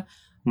nostalgia.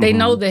 They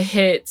know the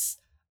hits.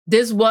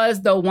 This was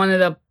one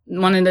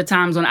of the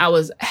times when I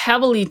was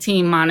heavily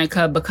Team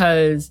Monica,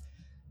 because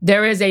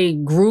there is a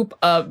group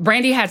of,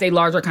 Brandy has a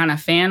larger kind of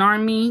fan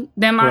army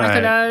than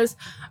Monica does.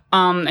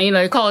 And, you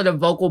know, they call it a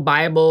vocal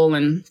Bible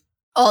and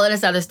all of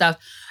this other stuff.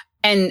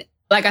 And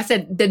like I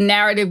said, the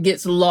narrative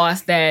gets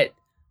lost that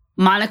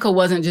Monica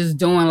wasn't just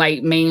doing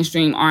like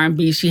mainstream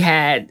R&B. She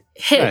had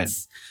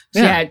hits. She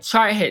had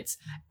chart hits.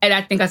 And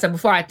I think I said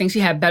before, I think she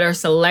had better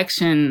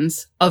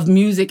selections of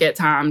music at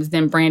times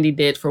than Brandy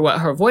did for what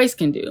her voice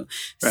can do.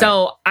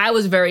 So I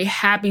was very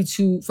happy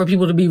for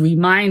people to be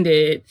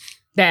reminded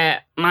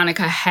that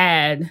Monica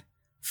had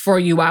For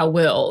You I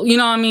Will. You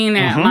know what I mean?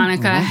 That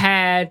Monica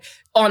had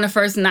on the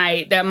first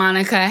night, that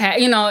Monica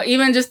had, you know,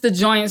 even just the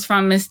joints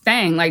from Miss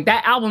Thing. Like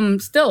that album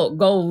still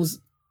goes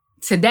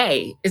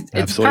today.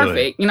 It's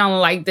perfect. You know,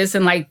 like this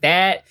and like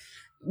that.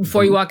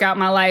 Before You Walk Out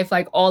My Life,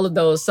 like all of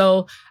those.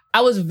 So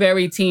I was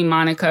very team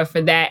Monica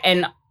for that.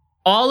 And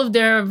all of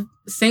their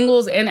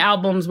singles and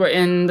albums were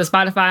in the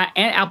Spotify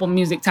and Apple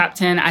Music top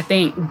 10, I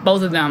think,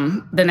 both of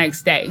them the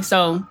next day.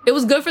 So it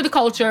was good for the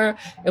culture.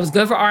 It was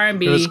good for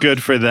R&B. It was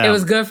good for them. It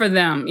was good for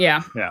them,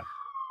 yeah. Yeah.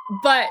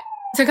 But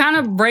to kind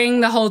of bring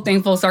the whole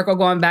thing full circle,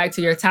 going back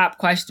to your top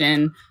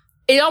question,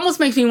 it almost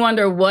makes me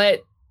wonder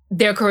what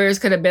their careers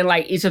could have been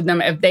like, each of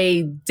them, if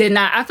they did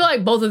not. I feel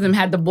like both of them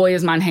had The Boy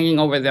Is Mine hanging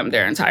over them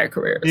their entire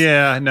careers.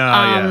 Yeah,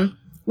 no,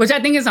 Which I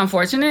think is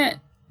unfortunate.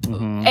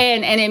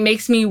 And it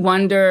makes me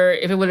wonder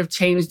if it would have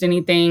changed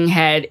anything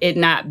had it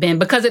not been,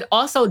 because it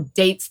also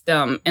dates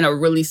them in a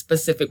really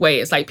specific way.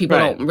 It's like people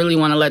don't really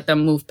want to let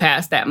them move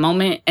past that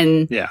moment.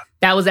 And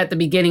that was at the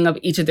beginning of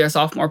each of their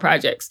sophomore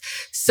projects.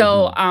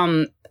 So,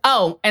 and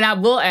I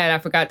will add, I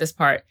forgot this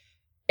part.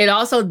 It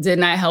also did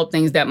not help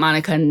things that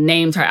Monica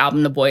named her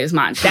album The Boy Is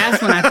Mine.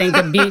 That's when I think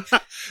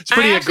it's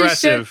pretty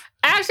aggressive.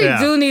 I actually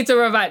do need to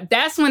revive.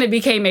 That's when it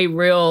became a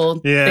real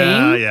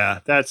thing. Yeah,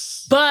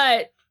 That's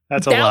that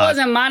lot.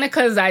 Wasn't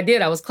Monica's idea.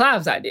 That was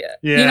Clive's idea.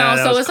 Yeah, you know,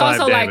 so it's Clive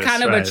also Davis, like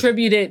kind of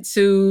attributed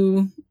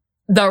to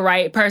the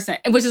right person,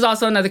 which is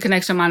also another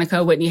connection Monica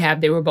and Whitney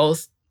have. They were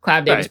both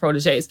Clive Davis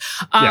proteges.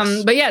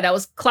 But yeah, that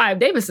was Clive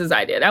Davis's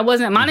idea. That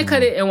wasn't, Monica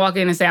didn't walk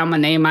in and say, I'm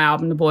going to name my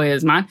album The Boy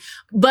Is Mine.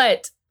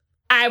 But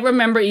I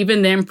remember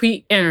even then,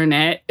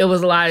 pre-internet, it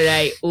was a lot of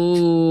like,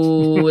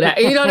 ooh,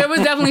 that, you know, there was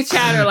definitely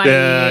chatter like,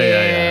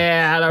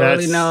 I don't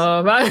really know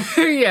about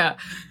it.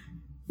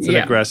 It's an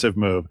aggressive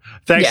move.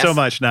 Thanks so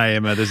much,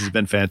 Naima. This has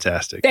been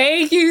fantastic.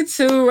 Thank you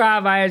too,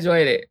 Rob. I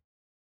enjoyed it.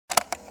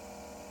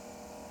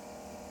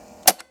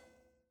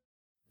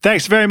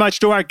 Thanks very much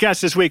to our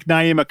guest this week,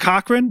 Naima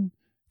Cochran.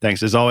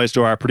 Thanks as always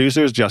to our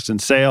producers, Justin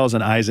Sales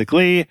and Isaac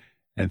Lee.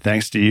 And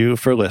thanks to you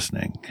for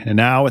listening. And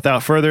now,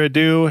 without further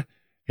ado,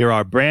 here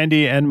are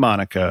Brandy and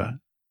Monica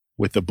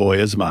with The Boy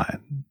Is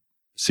Mine.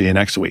 See you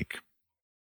next week.